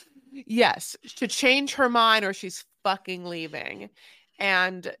does. Yes, to change her mind or she's fucking leaving.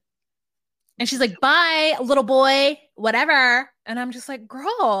 And she's like, bye, little boy, whatever. And I'm just like,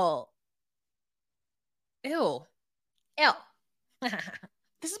 girl. Ew.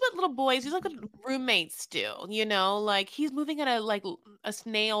 This is what little boys, these like what roommates do, like he's moving at a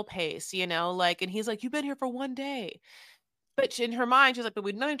snail pace, like, and he's like, you've been here for one day. But in her mind, she's like, but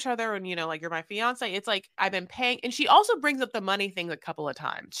we've known each other and, like, you're my fiance. It's like, I've been paying. And she also brings up the money thing a couple of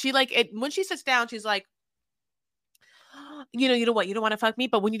times. She when she sits down, she's like, you know what? You don't want to fuck me,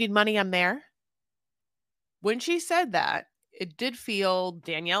 but when you need money, I'm there. When she said that, it did feel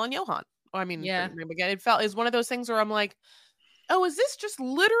Danielle and Johan. I mean, yeah. Again, it's one of those things where I'm like, oh, is this just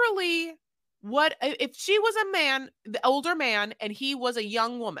literally what, if she was a man, the older man, and he was a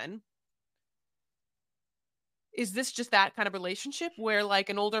young woman, is this just that kind of relationship where like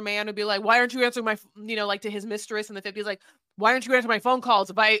an older man would be like, why aren't you answering my, like to his mistress in the 50s, like, why aren't you answering my phone calls?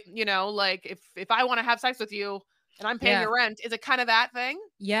 If I, like if I want to have sex with you and I'm paying your rent, is it kind of that thing?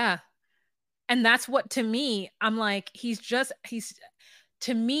 Yeah. And that's what, to me, I'm like,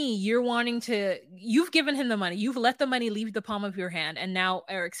 to me, you've given him the money. You've let the money leave the palm of your hand and now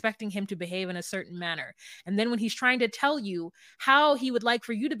are expecting him to behave in a certain manner. And then when he's trying to tell you how he would like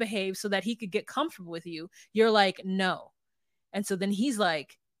for you to behave so that he could get comfortable with you, you're like, no. And so then he's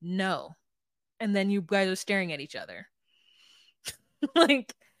like, no. And then you guys are staring at each other.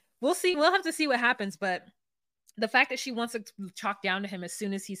 Like, we'll see. We'll have to see what happens. But the fact that she wants to chalk down to him as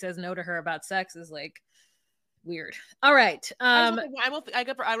soon as he says no to her about sex is like, weird. All right. I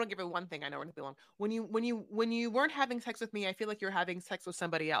don't give it one thing. I know where to belong. When you weren't having sex with me, I feel like you're having sex with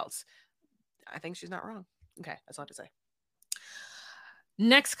somebody else. I think she's not wrong. Okay, that's all I have to say.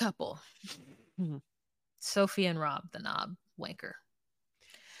 Next couple. Sophie and Rob, the knob wanker.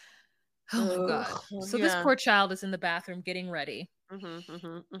 Oh my God. So this poor child is in the bathroom getting ready.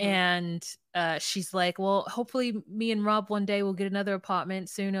 And she's like, well, hopefully me and Rob one day will get another apartment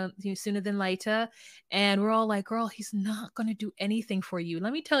sooner than later. And we're all like, girl, he's not going to do anything for you.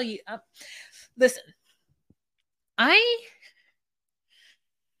 Let me tell you. Listen,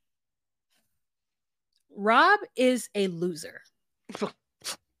 Rob is a loser.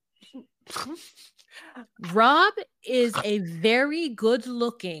 Rob is a very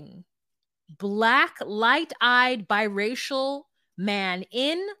good-looking, black, light-eyed, biracial man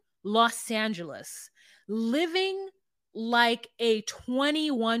in Los Angeles, living like a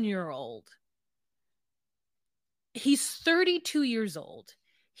 21-year-old. He's 32 years old.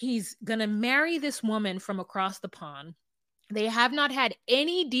 He's gonna marry this woman from across the pond. They have not had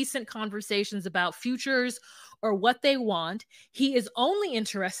any decent conversations about futures or what they want. He is only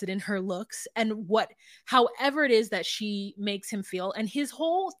interested in her looks and however it is that she makes him feel. And his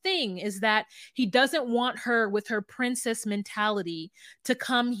whole thing is that he doesn't want her with her princess mentality to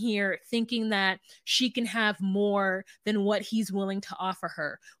come here thinking that she can have more than what he's willing to offer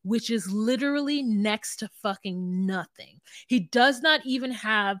her, which is literally next to fucking nothing. He does not even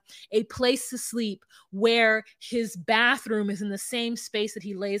have a place to sleep where his bathroom is in the same space that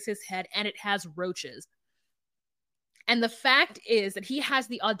he lays his head, and it has roaches. And the fact is that he has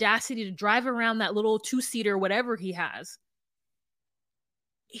the audacity to drive around that little 2-seater, whatever he has.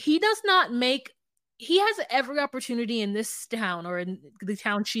 He has every opportunity in this town, or in the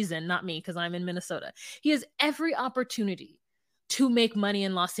town she's in, not me, because I'm in Minnesota. He has every opportunity to make money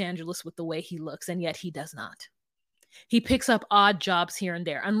in Los Angeles with the way he looks, and yet he does not. He picks up odd jobs here and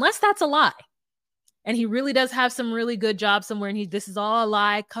there, unless that's a lie. And he really does have some really good jobs somewhere. And this is all a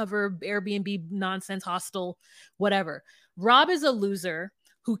lie, cover, Airbnb nonsense, hostel, whatever. Rob is a loser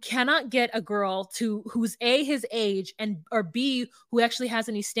who cannot get a girl who's A, his age, or B, who actually has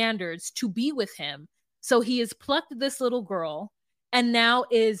any standards to be with him. So he has plucked this little girl and now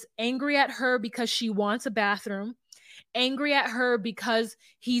is angry at her because she wants a bathroom, angry at her because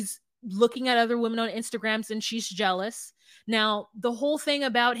he's looking at other women on Instagrams and she's jealous. Now, the whole thing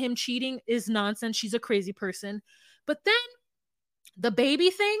about him cheating is nonsense. She's a crazy person. But then the baby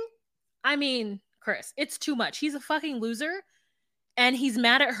thing, I mean, Chris, it's too much. He's a fucking loser and he's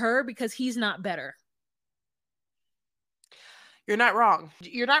mad at her because he's not better. You're not wrong.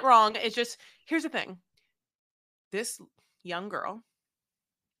 You're not wrong. It's just, here's the thing. This young girl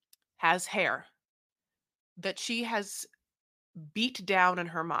has hair that she has beat down in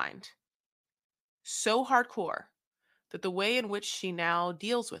her mind so hardcore that the way in which she now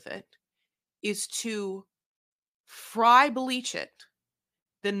deals with it is to fry bleach it,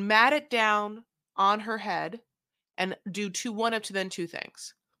 then mat it down on her head and do two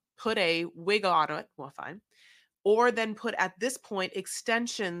things. Put a wig on it, well, fine. Or then put, at this point,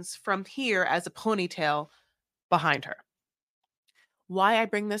 extensions from here as a ponytail behind her. Why I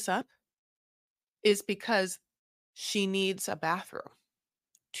bring this up is because she needs a bathroom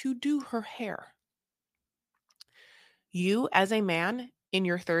to do her hair. You, as a man in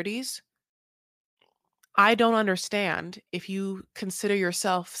your 30s, I don't understand if you consider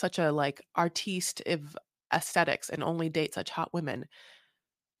yourself such a artiste of aesthetics and only date such hot women,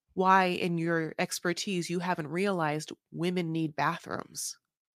 why in your expertise you haven't realized women need bathrooms.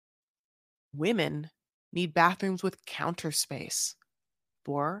 Women need bathrooms with counter space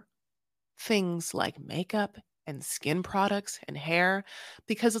for things like makeup and skin products and hair,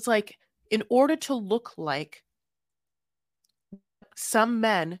 because it's like, in order to look like some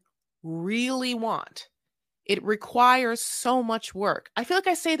men really want, it requires so much work. I feel like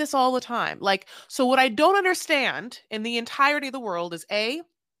I say this all the time. So what I don't understand in the entirety of the world is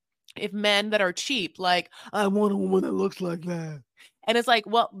if men that are cheap, I want a woman that looks like that. And it's like,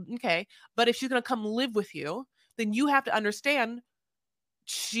 well, okay, but if she's going to come live with you, then you have to understand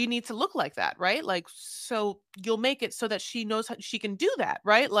she needs to look like that, right? So you'll make it so that she knows how she can do that,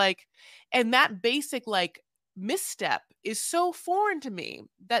 right? And that basic misstep is so foreign to me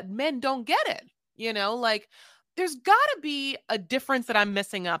that men don't get it, there's got to be a difference that I'm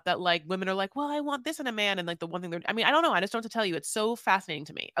missing up, that women are well, I want this in a man. And the one thing I don't know. I just don't know what to tell you. It's so fascinating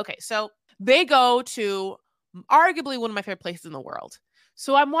to me. Okay. So they go to arguably one of my favorite places in the world.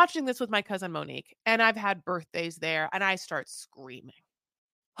 So I'm watching this with my cousin Monique, and I've had birthdays there, and I start screaming.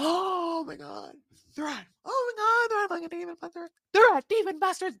 Oh my God. They're at Dave & Buster's. They're at Dave &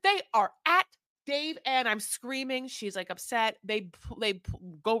 Buster's. They are at Dave, and I'm screaming. She's upset. They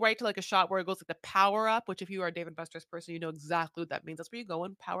go right to a shot where it goes the power up, which if you are a Dave & Buster's person, you know exactly what that means. That's where you go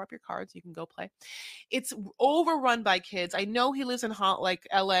and power up your cards. You can go play. It's overrun by kids. I know he lives in LA.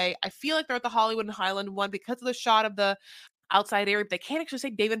 I feel like they're at the Hollywood and Highland one because of the shot of the outside area. But they can't actually say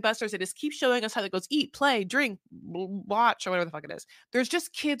Dave & Buster's. They just keep showing us how it goes: eat, play, drink, watch, or whatever the fuck it is. There's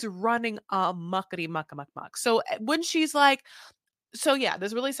just kids running muckety muck. So when she's so yeah,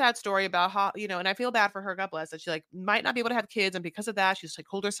 there's a really sad story about how, and I feel bad for her, God bless, that she might not be able to have kids. And because of that, she's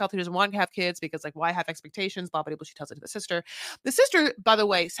told herself she doesn't want to have kids because why have expectations, blah, blah, blah. She tells it to the sister. The sister, by the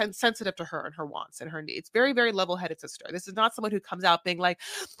way, sensitive to her and her wants and her needs. Very, very level-headed sister. This is not someone who comes out being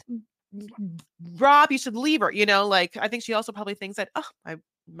Rob, you should leave her, I think she also probably thinks that,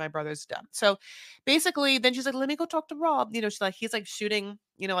 my brother's dumb. So basically then she's let me go talk to Rob. She's he's shooting,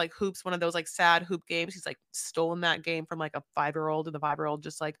 hoops, one of those sad hoop games. He's stolen that game from a 5-year-old, and the 5-year-old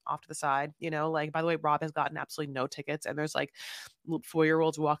just off to the side, by the way, Rob has gotten absolutely no tickets, and there's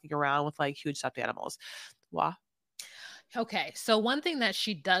 4-year-olds walking around with huge stuffed animals. Wow. Okay. So one thing that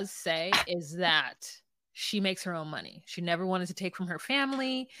she does say is that she makes her own money. She never wanted to take from her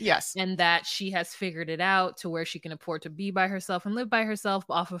family. Yes. And that she has figured it out to where she can afford to be by herself and live by herself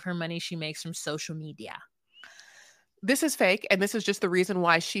off of her money she makes from social media. This is fake, and this is just the reason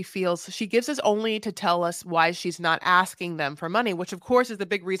why she feels she gives us only to tell us why she's not asking them for money, which of course is the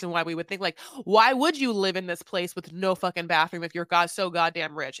big reason why we would think why would you live in this place with no fucking bathroom if you're so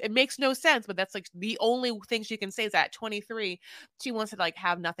goddamn rich? It makes no sense, but that's the only thing she can say is at 23 she wants to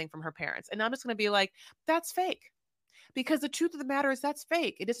have nothing from her parents. And I'm just going to be that's fake. Because the truth of the matter is that's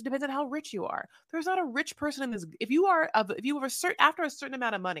fake. It just depends on how rich you are. There's not a rich person in this. If you have after a certain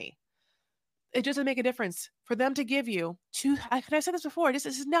amount of money, it doesn't make a difference for them to give you I said this before. This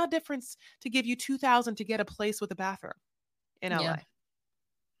is not a difference to give you $2,000 to get a place with a bathroom in LA.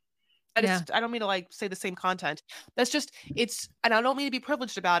 Yeah. I don't mean to say the same content. That's just, and I don't mean to be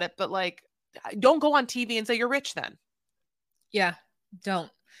privileged about it, but don't go on TV and say you're rich then. Yeah, don't.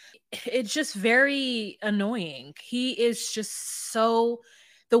 It's just very annoying. He is just so,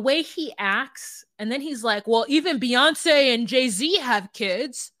 the way he acts, and then he's well, even Beyonce and Jay-Z have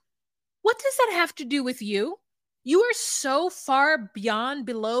kids. What does that have to do with you? You are so far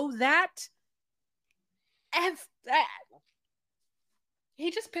below that.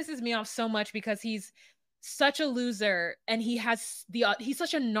 he just pisses me off so much because he's such a loser and he's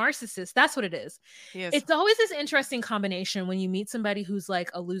such a narcissist. That's what it is. He is. It's always this interesting combination when you meet somebody who's like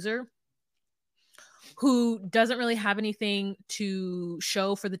a loser, who doesn't really have anything to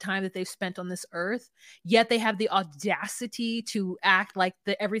show for the time that they've spent on this earth, yet they have the audacity to act like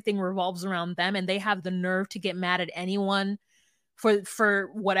everything revolves around them, and they have the nerve to get mad at anyone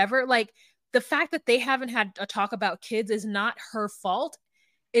for whatever. Like, the fact that they haven't had a talk about kids is not her fault.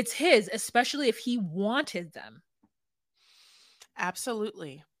 It's his, especially if he wanted them.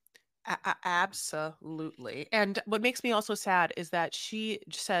 Absolutely. Absolutely. And what makes me also sad is that she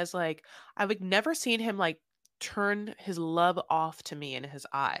says, like, I've never seen him like turn his love off to me in his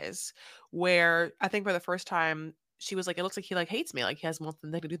eyes, where I think for the first time she was like, it looks like he like hates me, like he has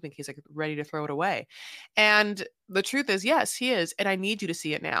nothing to do with me, he's like ready to throw it away. And the truth is, yes, he is. And I need you to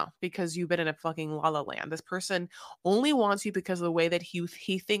see it now, because you've been in a fucking la la land. This person only wants you because of the way that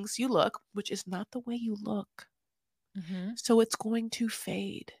he thinks you look, which is not the way you look. Mm-hmm. So it's going to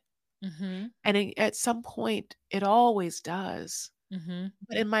fade. Mm-hmm. And at some point, it always does. Mm-hmm.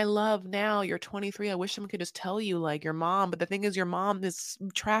 But in my love now, you're 23. I wish someone could just tell you, like, your mom. But the thing is, your mom is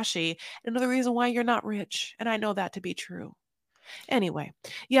trashy. Another reason why you're not rich. And I know that to be true. Anyway,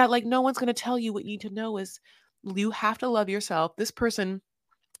 yeah, like, no one's going to tell you. What you need to know is you have to love yourself. This person,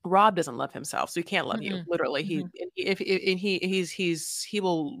 Rob, doesn't love himself, so he can't love you. Mm-mm. Literally, Mhm. he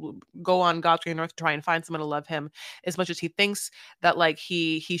will go on God's green earth to try and find someone to love him as much as he thinks that like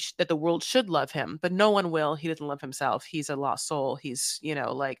that the world should love him, but no one will. He doesn't love himself. He's a lost soul. He's,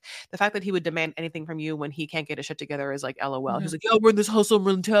 like, the fact that he would demand anything from you when he can't get his shit together is like LOL. He's like, yeah, we're in this hustle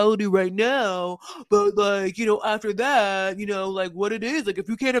mentality right now, but like, after that, like what it is, like if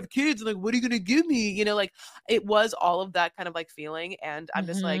you can't have kids, like what are you gonna give me? Like it was all of that kind of like feeling, and I'm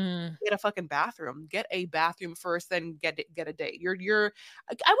just like, Mhm. get a fucking bathroom. Get a bathroom first, then get a date. I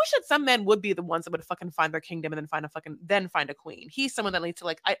wish that some men would be the ones that would fucking find their kingdom and then find a queen. He's someone that needs to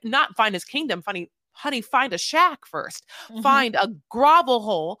like not find his kingdom, honey, find a shack first. Mhm. Find a grovel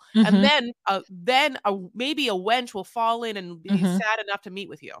hole, and Mhm. then maybe a wench will fall in and be Mhm. sad enough to meet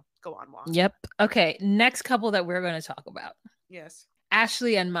with you. Go on, Juan. Yep. Okay. Next couple that we're going to talk about: Yes.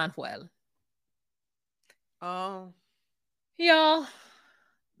 Ashley and Manuel. Oh. Y'all,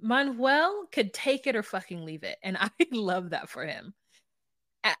 Manuel could take it or fucking leave it, and I love that for him.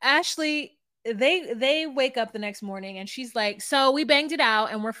 Ashley, they wake up the next morning and she's like, "So we banged it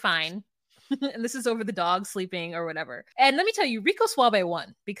out and we're fine." And this is over the dog sleeping or whatever. And let me tell you, Rico Suave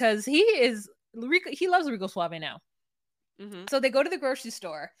won because he loves Rico Suave now. Mm-hmm. So they go to the grocery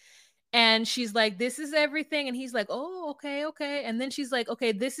store and she's like, "This is everything." And he's like, "Oh, okay." And then she's like,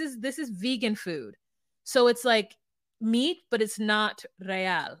 "Okay, this is vegan food. So it's like meat, but it's not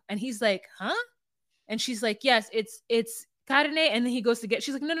real." And he's like, "Huh?" And she's like, "Yes, it's carne." And then he goes to get,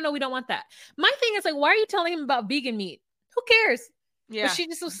 she's like, No, we don't want that." My thing is like, why are you telling him about vegan meat? Who cares? Yeah. But she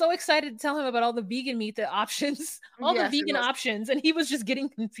just was so excited to tell him about all the vegan meat, the options, all the vegan options, and he was just getting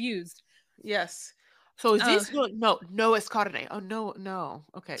confused. Yes. So is this no es carne? Oh no.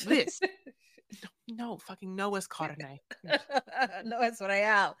 Okay. This. No, fucking no es carne. No, that's what I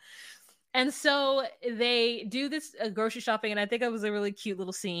have. And so they do this grocery shopping, and I think it was a really cute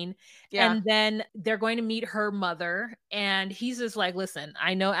little scene. Yeah. And then they're going to meet her mother, and he's just like, "Listen,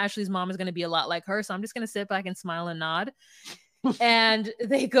 I know Ashley's mom is going to be a lot like her, so I'm just going to sit back and smile and nod." And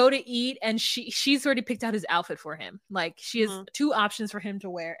they go to eat, and she's already picked out his outfit for him. Like, she has two options for him to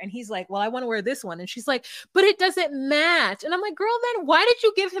wear, and he's like, "Well, I want to wear this one." And she's like, "But it doesn't match." And I'm like, "Girl, then why did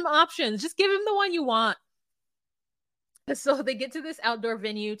you give him options? Just give him the one you want." So they get to this outdoor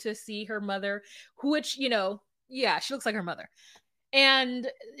venue to see her mother, which, yeah, she looks like her mother.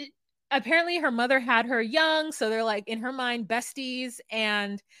 And apparently her mother had her young, so they're like, in her mind, besties.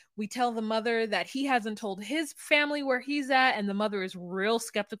 And we tell the mother that he hasn't told his family where he's at, and the mother is real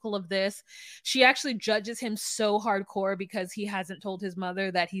skeptical of this. She actually judges him so hardcore because he hasn't told his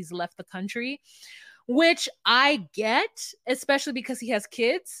mother that he's left the country, which I get, especially because he has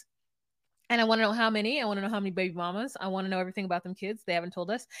kids. And I want to know how many. I want to know how many baby mamas. I want to know everything about them kids. They haven't told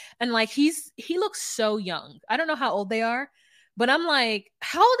us. And like, he looks so young. I don't know how old they are, but I'm like,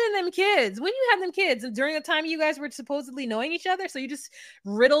 how old are them kids? When you had them kids, and during the time you guys were supposedly knowing each other, so you just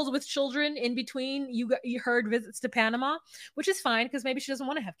riddled with children in between. You heard visits to Panama, which is fine because maybe she doesn't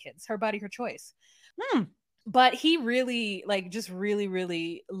want to have kids. Her body, her choice. But he really, like, just really,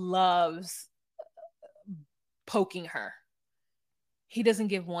 really loves poking her. He doesn't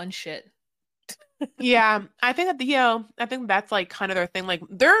give one shit. Yeah, I think that I think that's like kind of their thing. Like,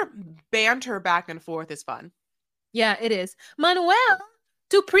 their banter back and forth is fun. Yeah, it is. Manuel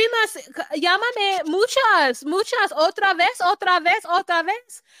Tu primas, llámame muchas, otra vez.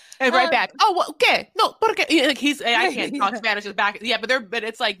 And right back. Oh, well, okay. No, porque like I can't talk Spanish. Just back. Yeah, but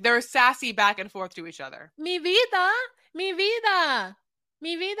it's like they're sassy back and forth to each other. Mi vida, mi vida,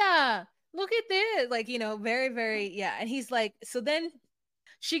 mi vida. Look at this. Like, very, very, yeah. And he's like, so then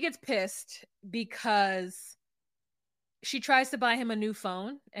she gets pissed because she tries to buy him a new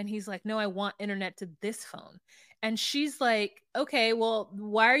phone. And he's like, no, I want internet to this phone. And she's like, okay, well,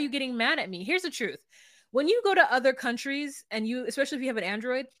 why are you getting mad at me? Here's the truth. When you go to other countries and especially if you have an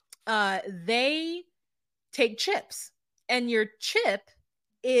Android, they take chips. And your chip,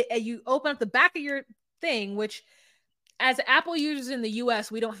 you open up the back of your thing, which as Apple users in the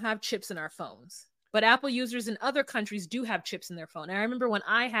US, we don't have chips in our phones. But Apple users in other countries do have chips in their phone. And I remember when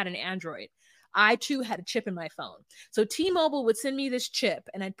I had an Android, I too had a chip in my phone. So T-Mobile would send me this chip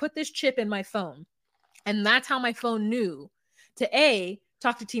and I'd put this chip in my phone. And that's how my phone knew to A,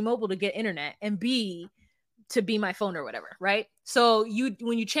 talk to T-Mobile to get internet, and B, to be my phone or whatever, right? So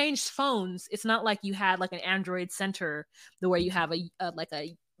when you change phones, it's not like you had like an Android center the way you have a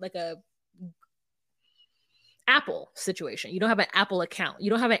Apple situation. You don't have an Apple account.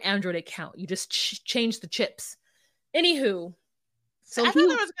 You don't have an Android account. You just change the chips. Anywho, so I thought there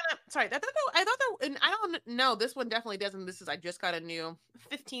was gonna. Sorry, I thought there. And I don't know. This one definitely doesn't. I just got a new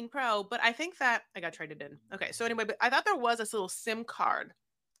 15 Pro, but I think that I got traded in. Okay, so anyway, but I thought there was this little SIM card.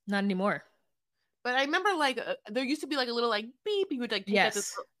 Not anymore. But I remember like there used to be like a little like beep. You would like take yes.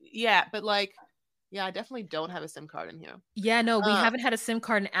 This, yeah, but like yeah, I definitely don't have a SIM card in here. Yeah, no, we haven't had a SIM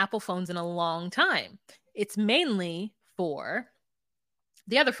card in Apple phones in a long time. It's mainly for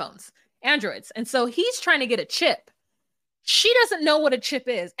the other phones, Androids, and so he's trying to get a chip. She doesn't know what a chip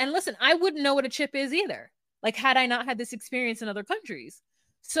is. And listen, I wouldn't know what a chip is either. Like, had I not had this experience in other countries.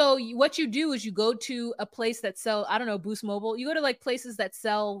 So what you do is you go to a place that sell, I don't know, Boost Mobile. You go to like places that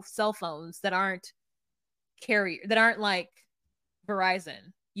sell cell phones that aren't like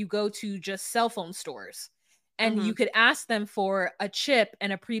Verizon. You go to just cell phone stores and you could ask them for a chip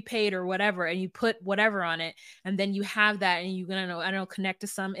and a prepaid or whatever. And you put whatever on it. And then you have that and you're going to, connect to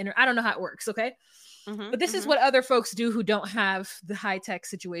some, I don't know how it works. Okay. But this is what other folks do who don't have the high-tech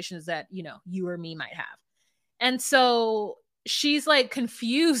situations that, you or me might have. And so she's like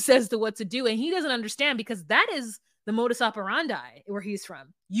confused as to what to do. And he doesn't understand because that is the modus operandi where he's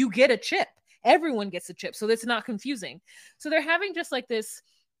from. You get a chip. Everyone gets a chip. So it's not confusing. So they're having just like this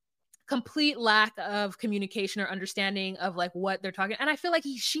complete lack of communication or understanding of like what they're talking. And I feel like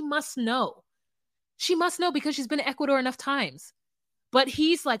she must know. She must know because she's been to Ecuador enough times. But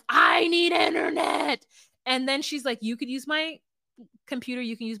he's like, I need internet. And then she's like, you could use my computer.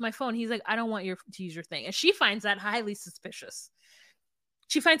 You can use my phone. He's like, I don't want to use your thing. And she finds that highly suspicious.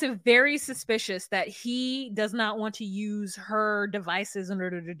 She finds it very suspicious that he does not want to use her devices in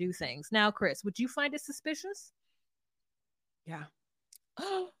order to do things. Now, Chris, would you find it suspicious? Yeah.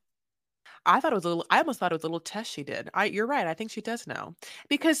 I almost thought it was a little test she did. You're right. I think she does know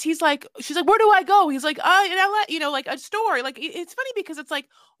because she's like, where do I go? He's like, like a store. Like, it's funny because it's like,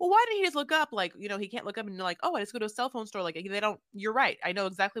 well, why didn't he just look up? Like, he can't look up and like, oh, I just go to a cell phone store. Like they don't, you're right. I know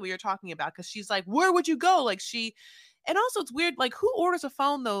exactly what you're talking about. Cause she's like, where would you go? Like and also it's weird. Like who orders a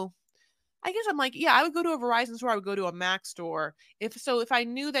phone though? I guess I'm like, yeah, I would go to a Verizon store. I would go to a Mac store. If I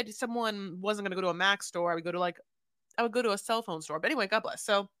knew that someone wasn't going to go to a Mac store, I would go to a cell phone store. But anyway, God bless.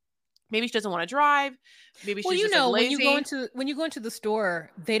 So maybe she doesn't want to drive. Maybe she's just like lazy. when you go into the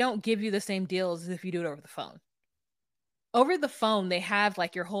store, they don't give you the same deals as if you do it over the phone. Over the phone, they have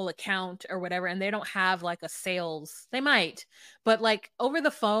like your whole account or whatever, and they don't have like a sales. They might, but like over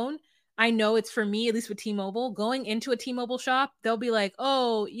the phone, I know it's for me, at least with T-Mobile, going into a T-Mobile shop, they'll be like,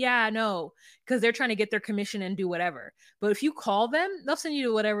 oh yeah, no, because they're trying to get their commission and do whatever. But if you call them, they'll send you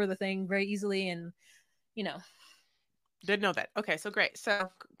to whatever the thing very easily, and Didn't know that. Okay, so great.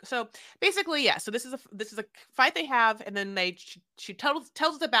 So basically, yeah. So this is a fight they have, and then she tells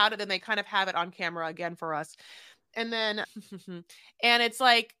us about it, and they kind of have it on camera again for us, and then and it's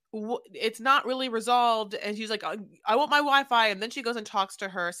like it's not really resolved, and she's like, I want my Wi-Fi, and then she goes and talks to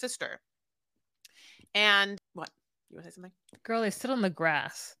her sister. And what? You want to say something? Girl, they sit on the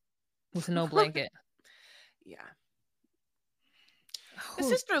grass with no blanket. Yeah. The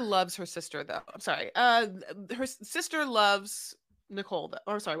sister loves her sister, though. I'm sorry. Her sister loves Nicole.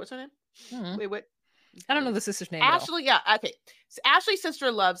 Sorry, what's her name? Mm-hmm. Wait. I don't know the sister's name. Ashley. Yeah. Okay. So Ashley's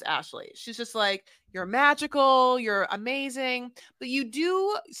sister loves Ashley. She's just like, you're magical. You're amazing. But you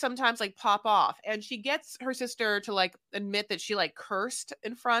do sometimes like pop off. And she gets her sister to like admit that she like cursed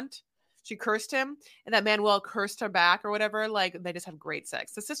in front. She cursed him, and that Manuel cursed her back or whatever. Like they just have great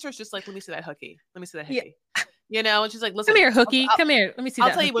sex. The sister's just like, let me see that hookie. Let me see that hickey. you know, and she's like, listen, Come here, Hooky. Come here. Let me see I'll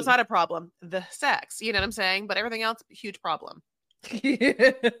that. tell you what's Hooky. not a problem. The sex, you know what I'm saying? But everything else, huge problem. Un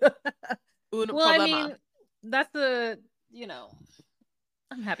Well, I problema. mean, that's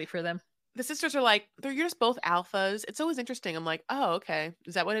I'm happy for them. The sisters are like, you're just both alphas. It's always interesting. I'm like, oh, okay.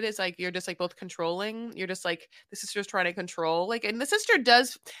 Is that what it is? Like, you're just like both controlling. You're just like the sister's trying to control. Like, and the sister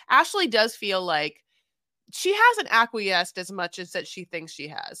Ashley does feel like she hasn't acquiesced as much as that she thinks she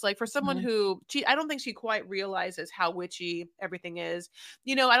has. Like, for someone who I don't think she quite realizes how witchy everything is.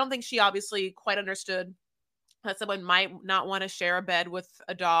 You know, I don't think she obviously quite understood that someone might not want to share a bed with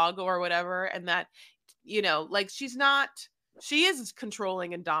a dog or whatever, and that, you know, like she is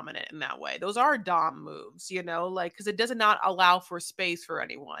controlling and dominant in that way. Those are dom moves, you know, like, because it does not allow for space for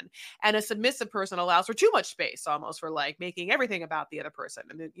anyone. And a submissive person allows for too much space, almost, for like making everything about the other person.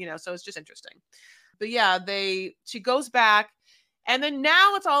 And, you know, so it's just interesting. But yeah, she goes back. And then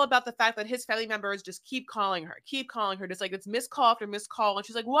now it's all about the fact that his family members just keep calling her, just like it's missed call after missed call. And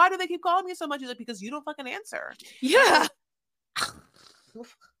she's like, why do they keep calling me so much? He's like, because you don't fucking answer. Yeah.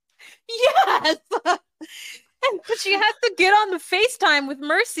 Yes. But she has to get on the FaceTime with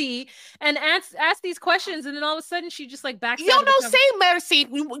Mercy and ask these questions, and then all of a sudden she just like backs out. You don't say Mercy.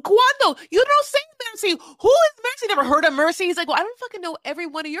 Cuando? You don't say Mercy. Who is Mercy? Never heard of Mercy. He's like, well, I don't fucking know every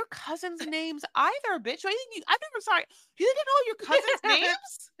one of your cousins' names either, bitch. I've never, sorry. You didn't know your cousins'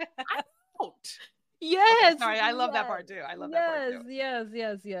 names? I don't. Yes. Okay, sorry, I love that part too. I love that part too. Yes.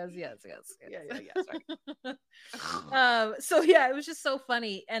 Yeah. So yeah, it was just so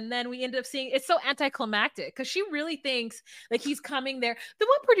funny. And then we end up seeing it's so anticlimactic because she really thinks like he's coming there. The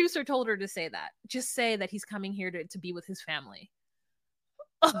one producer told her to say that. Just say that he's coming here to be with his family.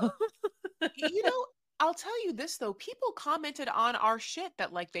 You know, I'll tell you this though. People commented on our shit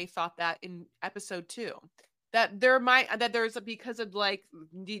that like they thought that in episode 2. That there's because of like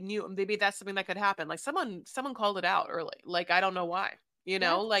maybe that's something that could happen. Like someone called it out early. Like I don't know why. You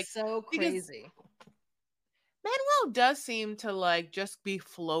know, that's like so crazy. Manuel does seem to like just be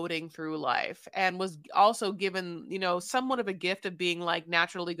floating through life, and was also given, you know, somewhat of a gift of being like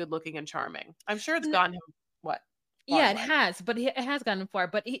naturally good looking and charming. I'm sure it's gone him what? Yeah, it has, but it has gotten far.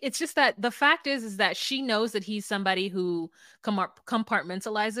 But it's just that the fact is that she knows that he's somebody who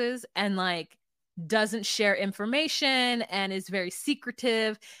compartmentalizes and like doesn't share information and is very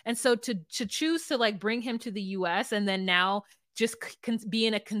secretive. And so to choose to like bring him to the US and then now just be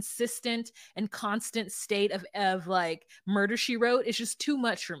in a consistent and constant state of like Murder, She Wrote is just too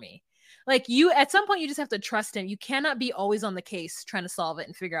much for me. Like you, at some point, you just have to trust him. You cannot be always on the case trying to solve it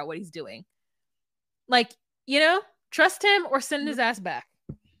and figure out what he's doing. Like, you know, trust him or send his ass back.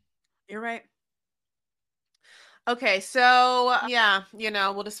 You're right. Okay, so yeah, you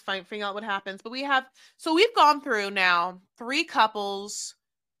know, we'll just figure out what happens. But we've gone through now 3 couples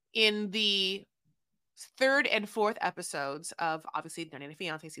in the 3rd and 4th episodes of obviously 90 Day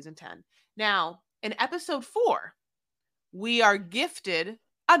Fiancé season 10. Now, in episode 4, we are gifted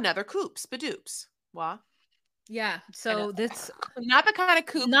another coupe, Spadoops. What? Yeah, so this not the kind of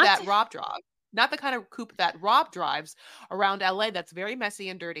coupe that Rob drives. Not the kind of coupe that Rob drives around LA that's very messy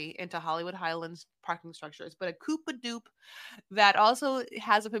and dirty into Hollywood Highlands parking structures, but a coupe-a-doop that also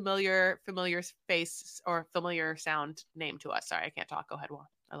has a familiar face or familiar sound name to us. Sorry, I can't talk. Go ahead, Wah.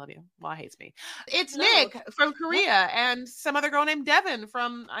 I love you. Wah hates me. It's Nick from Korea and some other girl named Devin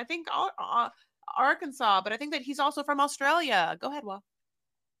from, I think, Arkansas, but I think that he's also from Australia. Go ahead, Wah.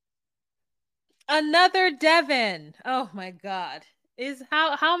 Another Devin. Oh my God. Is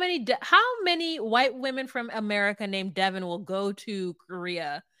how many white women from America named Devin will go to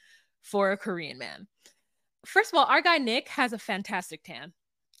Korea for a Korean man? First of all, our guy Nick has a fantastic tan.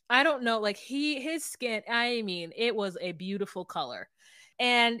 I don't know, like his skin, I mean, it was a beautiful color.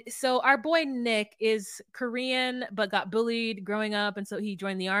 And so our boy Nick is Korean, but got bullied growing up. And so he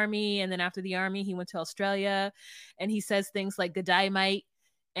joined the army. And then after the army, he went to Australia and he says things like "G'day,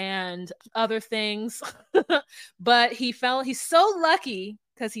 and other things. But he's so lucky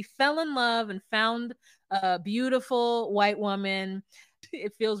because he fell in love and found a beautiful white woman.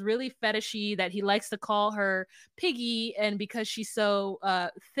 It feels really fetishy that he likes to call her Piggy, and because she's so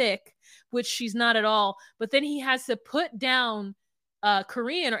thick, which she's not at all. But then he has to put down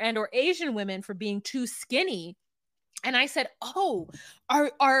Korean or Asian women for being too skinny. And I said, oh,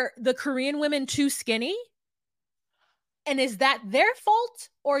 are the Korean women too skinny? And is that their fault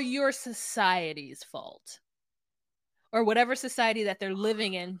or your society's fault? Or whatever society that they're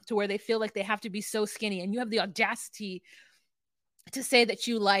living in, to where they feel like they have to be so skinny, and you have the audacity to say that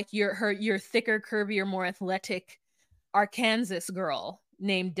you like your thicker, curvier, more athletic Arkansas girl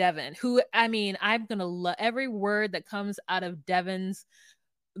named Devin, who, I mean, I'm gonna love every word that comes out of Devin's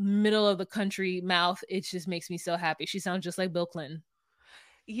middle of the country mouth, it just makes me so happy. She sounds just like Bill Clinton.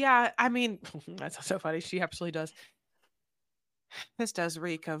 Yeah, I mean, that's so funny. She absolutely does. This does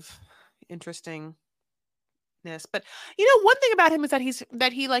reek of interestingness. But one thing about him is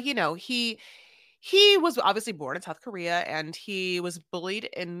that he like, he was obviously born in South Korea and he was bullied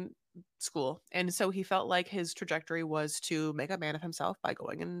in school. And so he felt like his trajectory was to make a man of himself by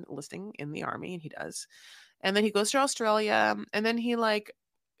going and enlisting in the army, and he does. And then he goes to Australia, and then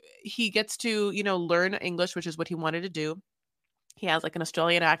he gets to, learn English, which is what he wanted to do. He has like an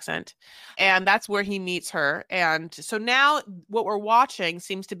Australian accent, and that's where he meets her. And so now what we're watching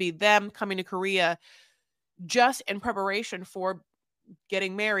seems to be them coming to Korea just in preparation for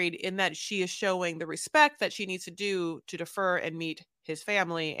getting married, in that she is showing the respect that she needs to do to defer and meet his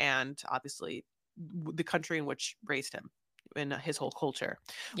family and obviously the country in which raised him and his whole culture,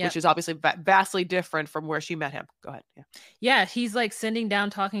 which is obviously vastly different from where she met him. Go ahead. Yeah, he's like sitting down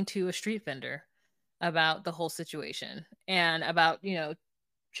talking to a street vendor about the whole situation and about,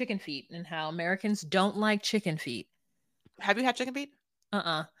 chicken feet and how Americans don't like chicken feet. Have you had chicken feet?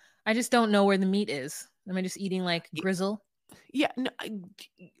 I just don't know where the meat is. Am I just eating like grizzle? Yeah. No,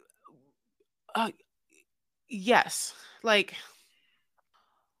 yes. Like,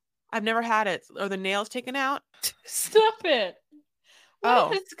 I've never had it. Are the nails taken out? Stop it.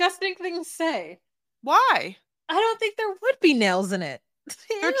 What a disgusting thing to say. Why? I don't think there would be nails in it.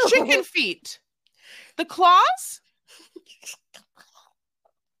 They're chicken feet. The claws?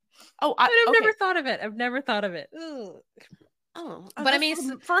 I've never thought of it. I've never thought of it. But I mean,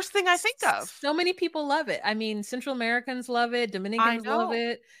 the first thing I think of. So many people love it. I mean, Central Americans love it. Dominicans love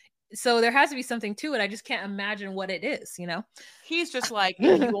it. So there has to be something to it. I just can't imagine what it is, He's just like,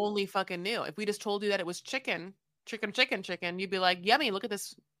 if you only fucking knew. If we just told you that it was chicken, you'd be like, yummy, look at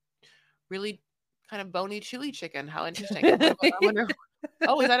this really kind of bony, chewy chicken. How interesting. I wonder,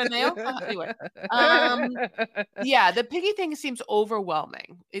 is that a nail? Anyway. Yeah, the piggy thing seems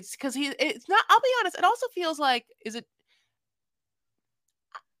overwhelming. It's because it's not, I'll be honest, it also feels like,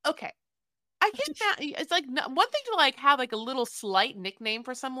 okay. I can't. It's like one thing to like have like a little slight nickname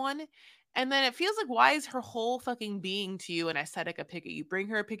for someone, and then it feels like, why is her whole fucking being to you an aesthetic a piggy? You bring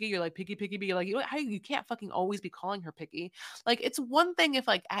her a piggy, you're like piggy, you're like, you can't fucking always be calling her piggy. Like, it's one thing if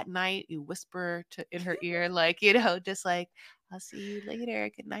like at night you whisper in her ear, like, just like, I'll see you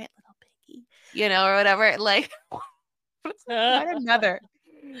later, good night, little piggy, or whatever. Like, but it's quite another.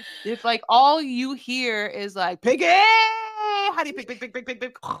 If like all you hear is like piggy. How do you pig? Then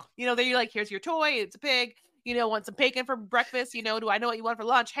you're like, here's your toy. It's a pig. Want some bacon for breakfast? Do I know what you want for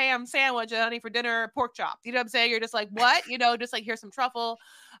lunch? Ham sandwich, honey, for dinner, pork chop. You know what I'm saying? You're just like, what? Just like, here's some truffle,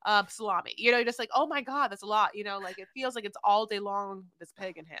 salami. Just like, oh my God, that's a lot. Like it feels like it's all day long, this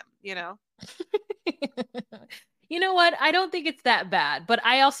pig and him, You know what? I don't think it's that bad, but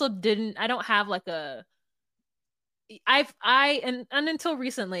I also I don't have like and until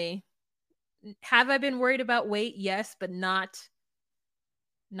recently, have I been worried about weight? Yes, but not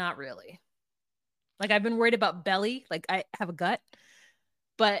really. Like, I've been worried about belly. Like, I have a gut,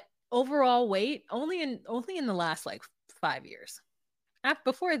 but overall weight only in the last like 5 years.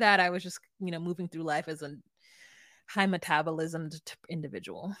 Before that, I was just moving through life as a high metabolism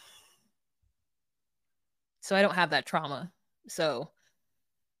individual, so I don't have that trauma. So,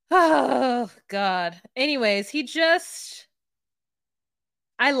 oh God. Anyways,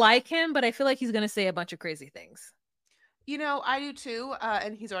 I like him, but I feel like he's gonna say a bunch of crazy things. I do too,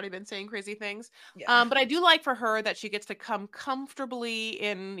 and he's already been saying crazy things. Yeah. But I do like for her that she gets to come comfortably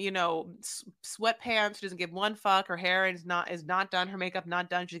in, sweatpants. She doesn't give one fuck. Her hair is not done. Her makeup not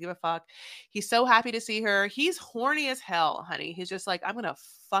done. She doesn't give a fuck. He's so happy to see her. He's horny as hell, honey. He's just like, I'm gonna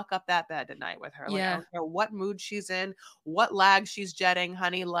fuck up that bed tonight with her. Like, I don't care what mood she's in, what lag she's jetting,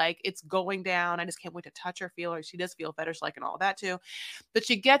 honey. Like, it's going down. I just can't wait to touch her, feel her. She does feel fetish like and all that too. But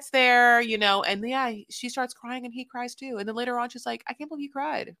she gets there, and she starts crying and he cries too. And then later on, she's like, I can't believe you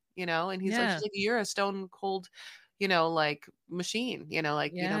cried, and he's like, she's like, you're a stone cold, like machine,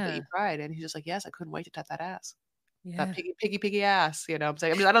 but you cried. And he's just like, yes, I couldn't wait to touch that ass. Yeah. That piggy ass, I'm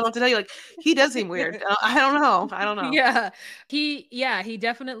saying. I mean, I don't know what to tell you. Like, he does seem weird. I don't know. Yeah. He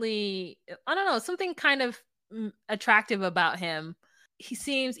definitely, I don't know, something kind of attractive about him. He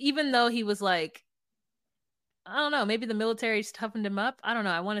seems, even though he was like, I don't know, maybe the military's toughened him up. I don't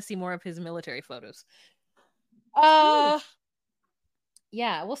know. I want to see more of his military photos.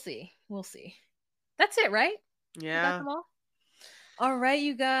 Yeah, we'll see. That's it, right? Yeah. Got them all right,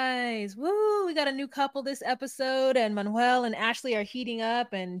 you guys. Woo! We got a new couple this episode, and Manuel and Ashley are heating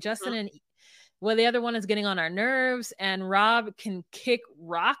up, and Justin and the other one is getting on our nerves, and Rob can kick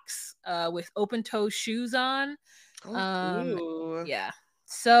rocks with open toe shoes on. Ooh. Yeah.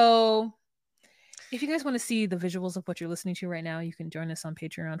 So if you guys want to see the visuals of what you're listening to right now, you can join us on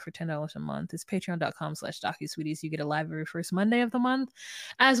Patreon for $10 a month. It's patreon.com/DocuSweeties. You get a live every first Monday of the month,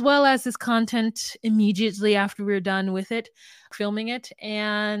 as well as this content immediately after we're done with it, filming it.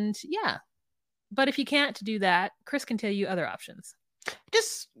 And yeah. But if you can't do that, Chris can tell you other options.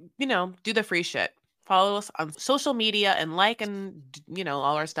 Just, do the free shit. Follow us on social media and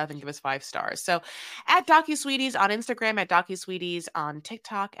all our stuff and give us 5 stars. So at DocuSweeties on Instagram, at DocuSweeties on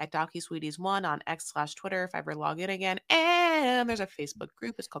TikTok, at DocuSweeties1 on X/Twitter if I ever log in again. And there's a Facebook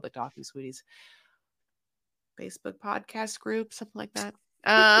group. It's called the DocuSweeties Facebook podcast group, something like that.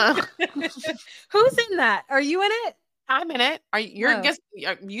 Who's in that? Are you in it? I'm in it.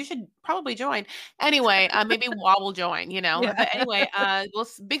 You should probably join. Anyway, maybe Wa will join, Yeah. But anyway,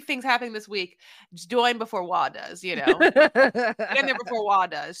 big things happening this week. Just join before Wa does, Get in there before Wa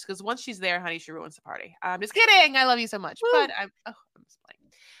does, because once she's there, honey, she ruins the party. I'm just kidding. I love you so much. Woo. But I'm just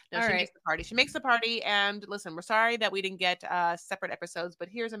playing. No, All she right. makes the party. She makes the party. And listen, we're sorry that we didn't get separate episodes, but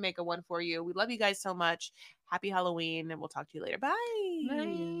here's a mega one for you. We love you guys so much. Happy Halloween, and we'll talk to you later. Bye.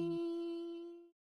 Bye.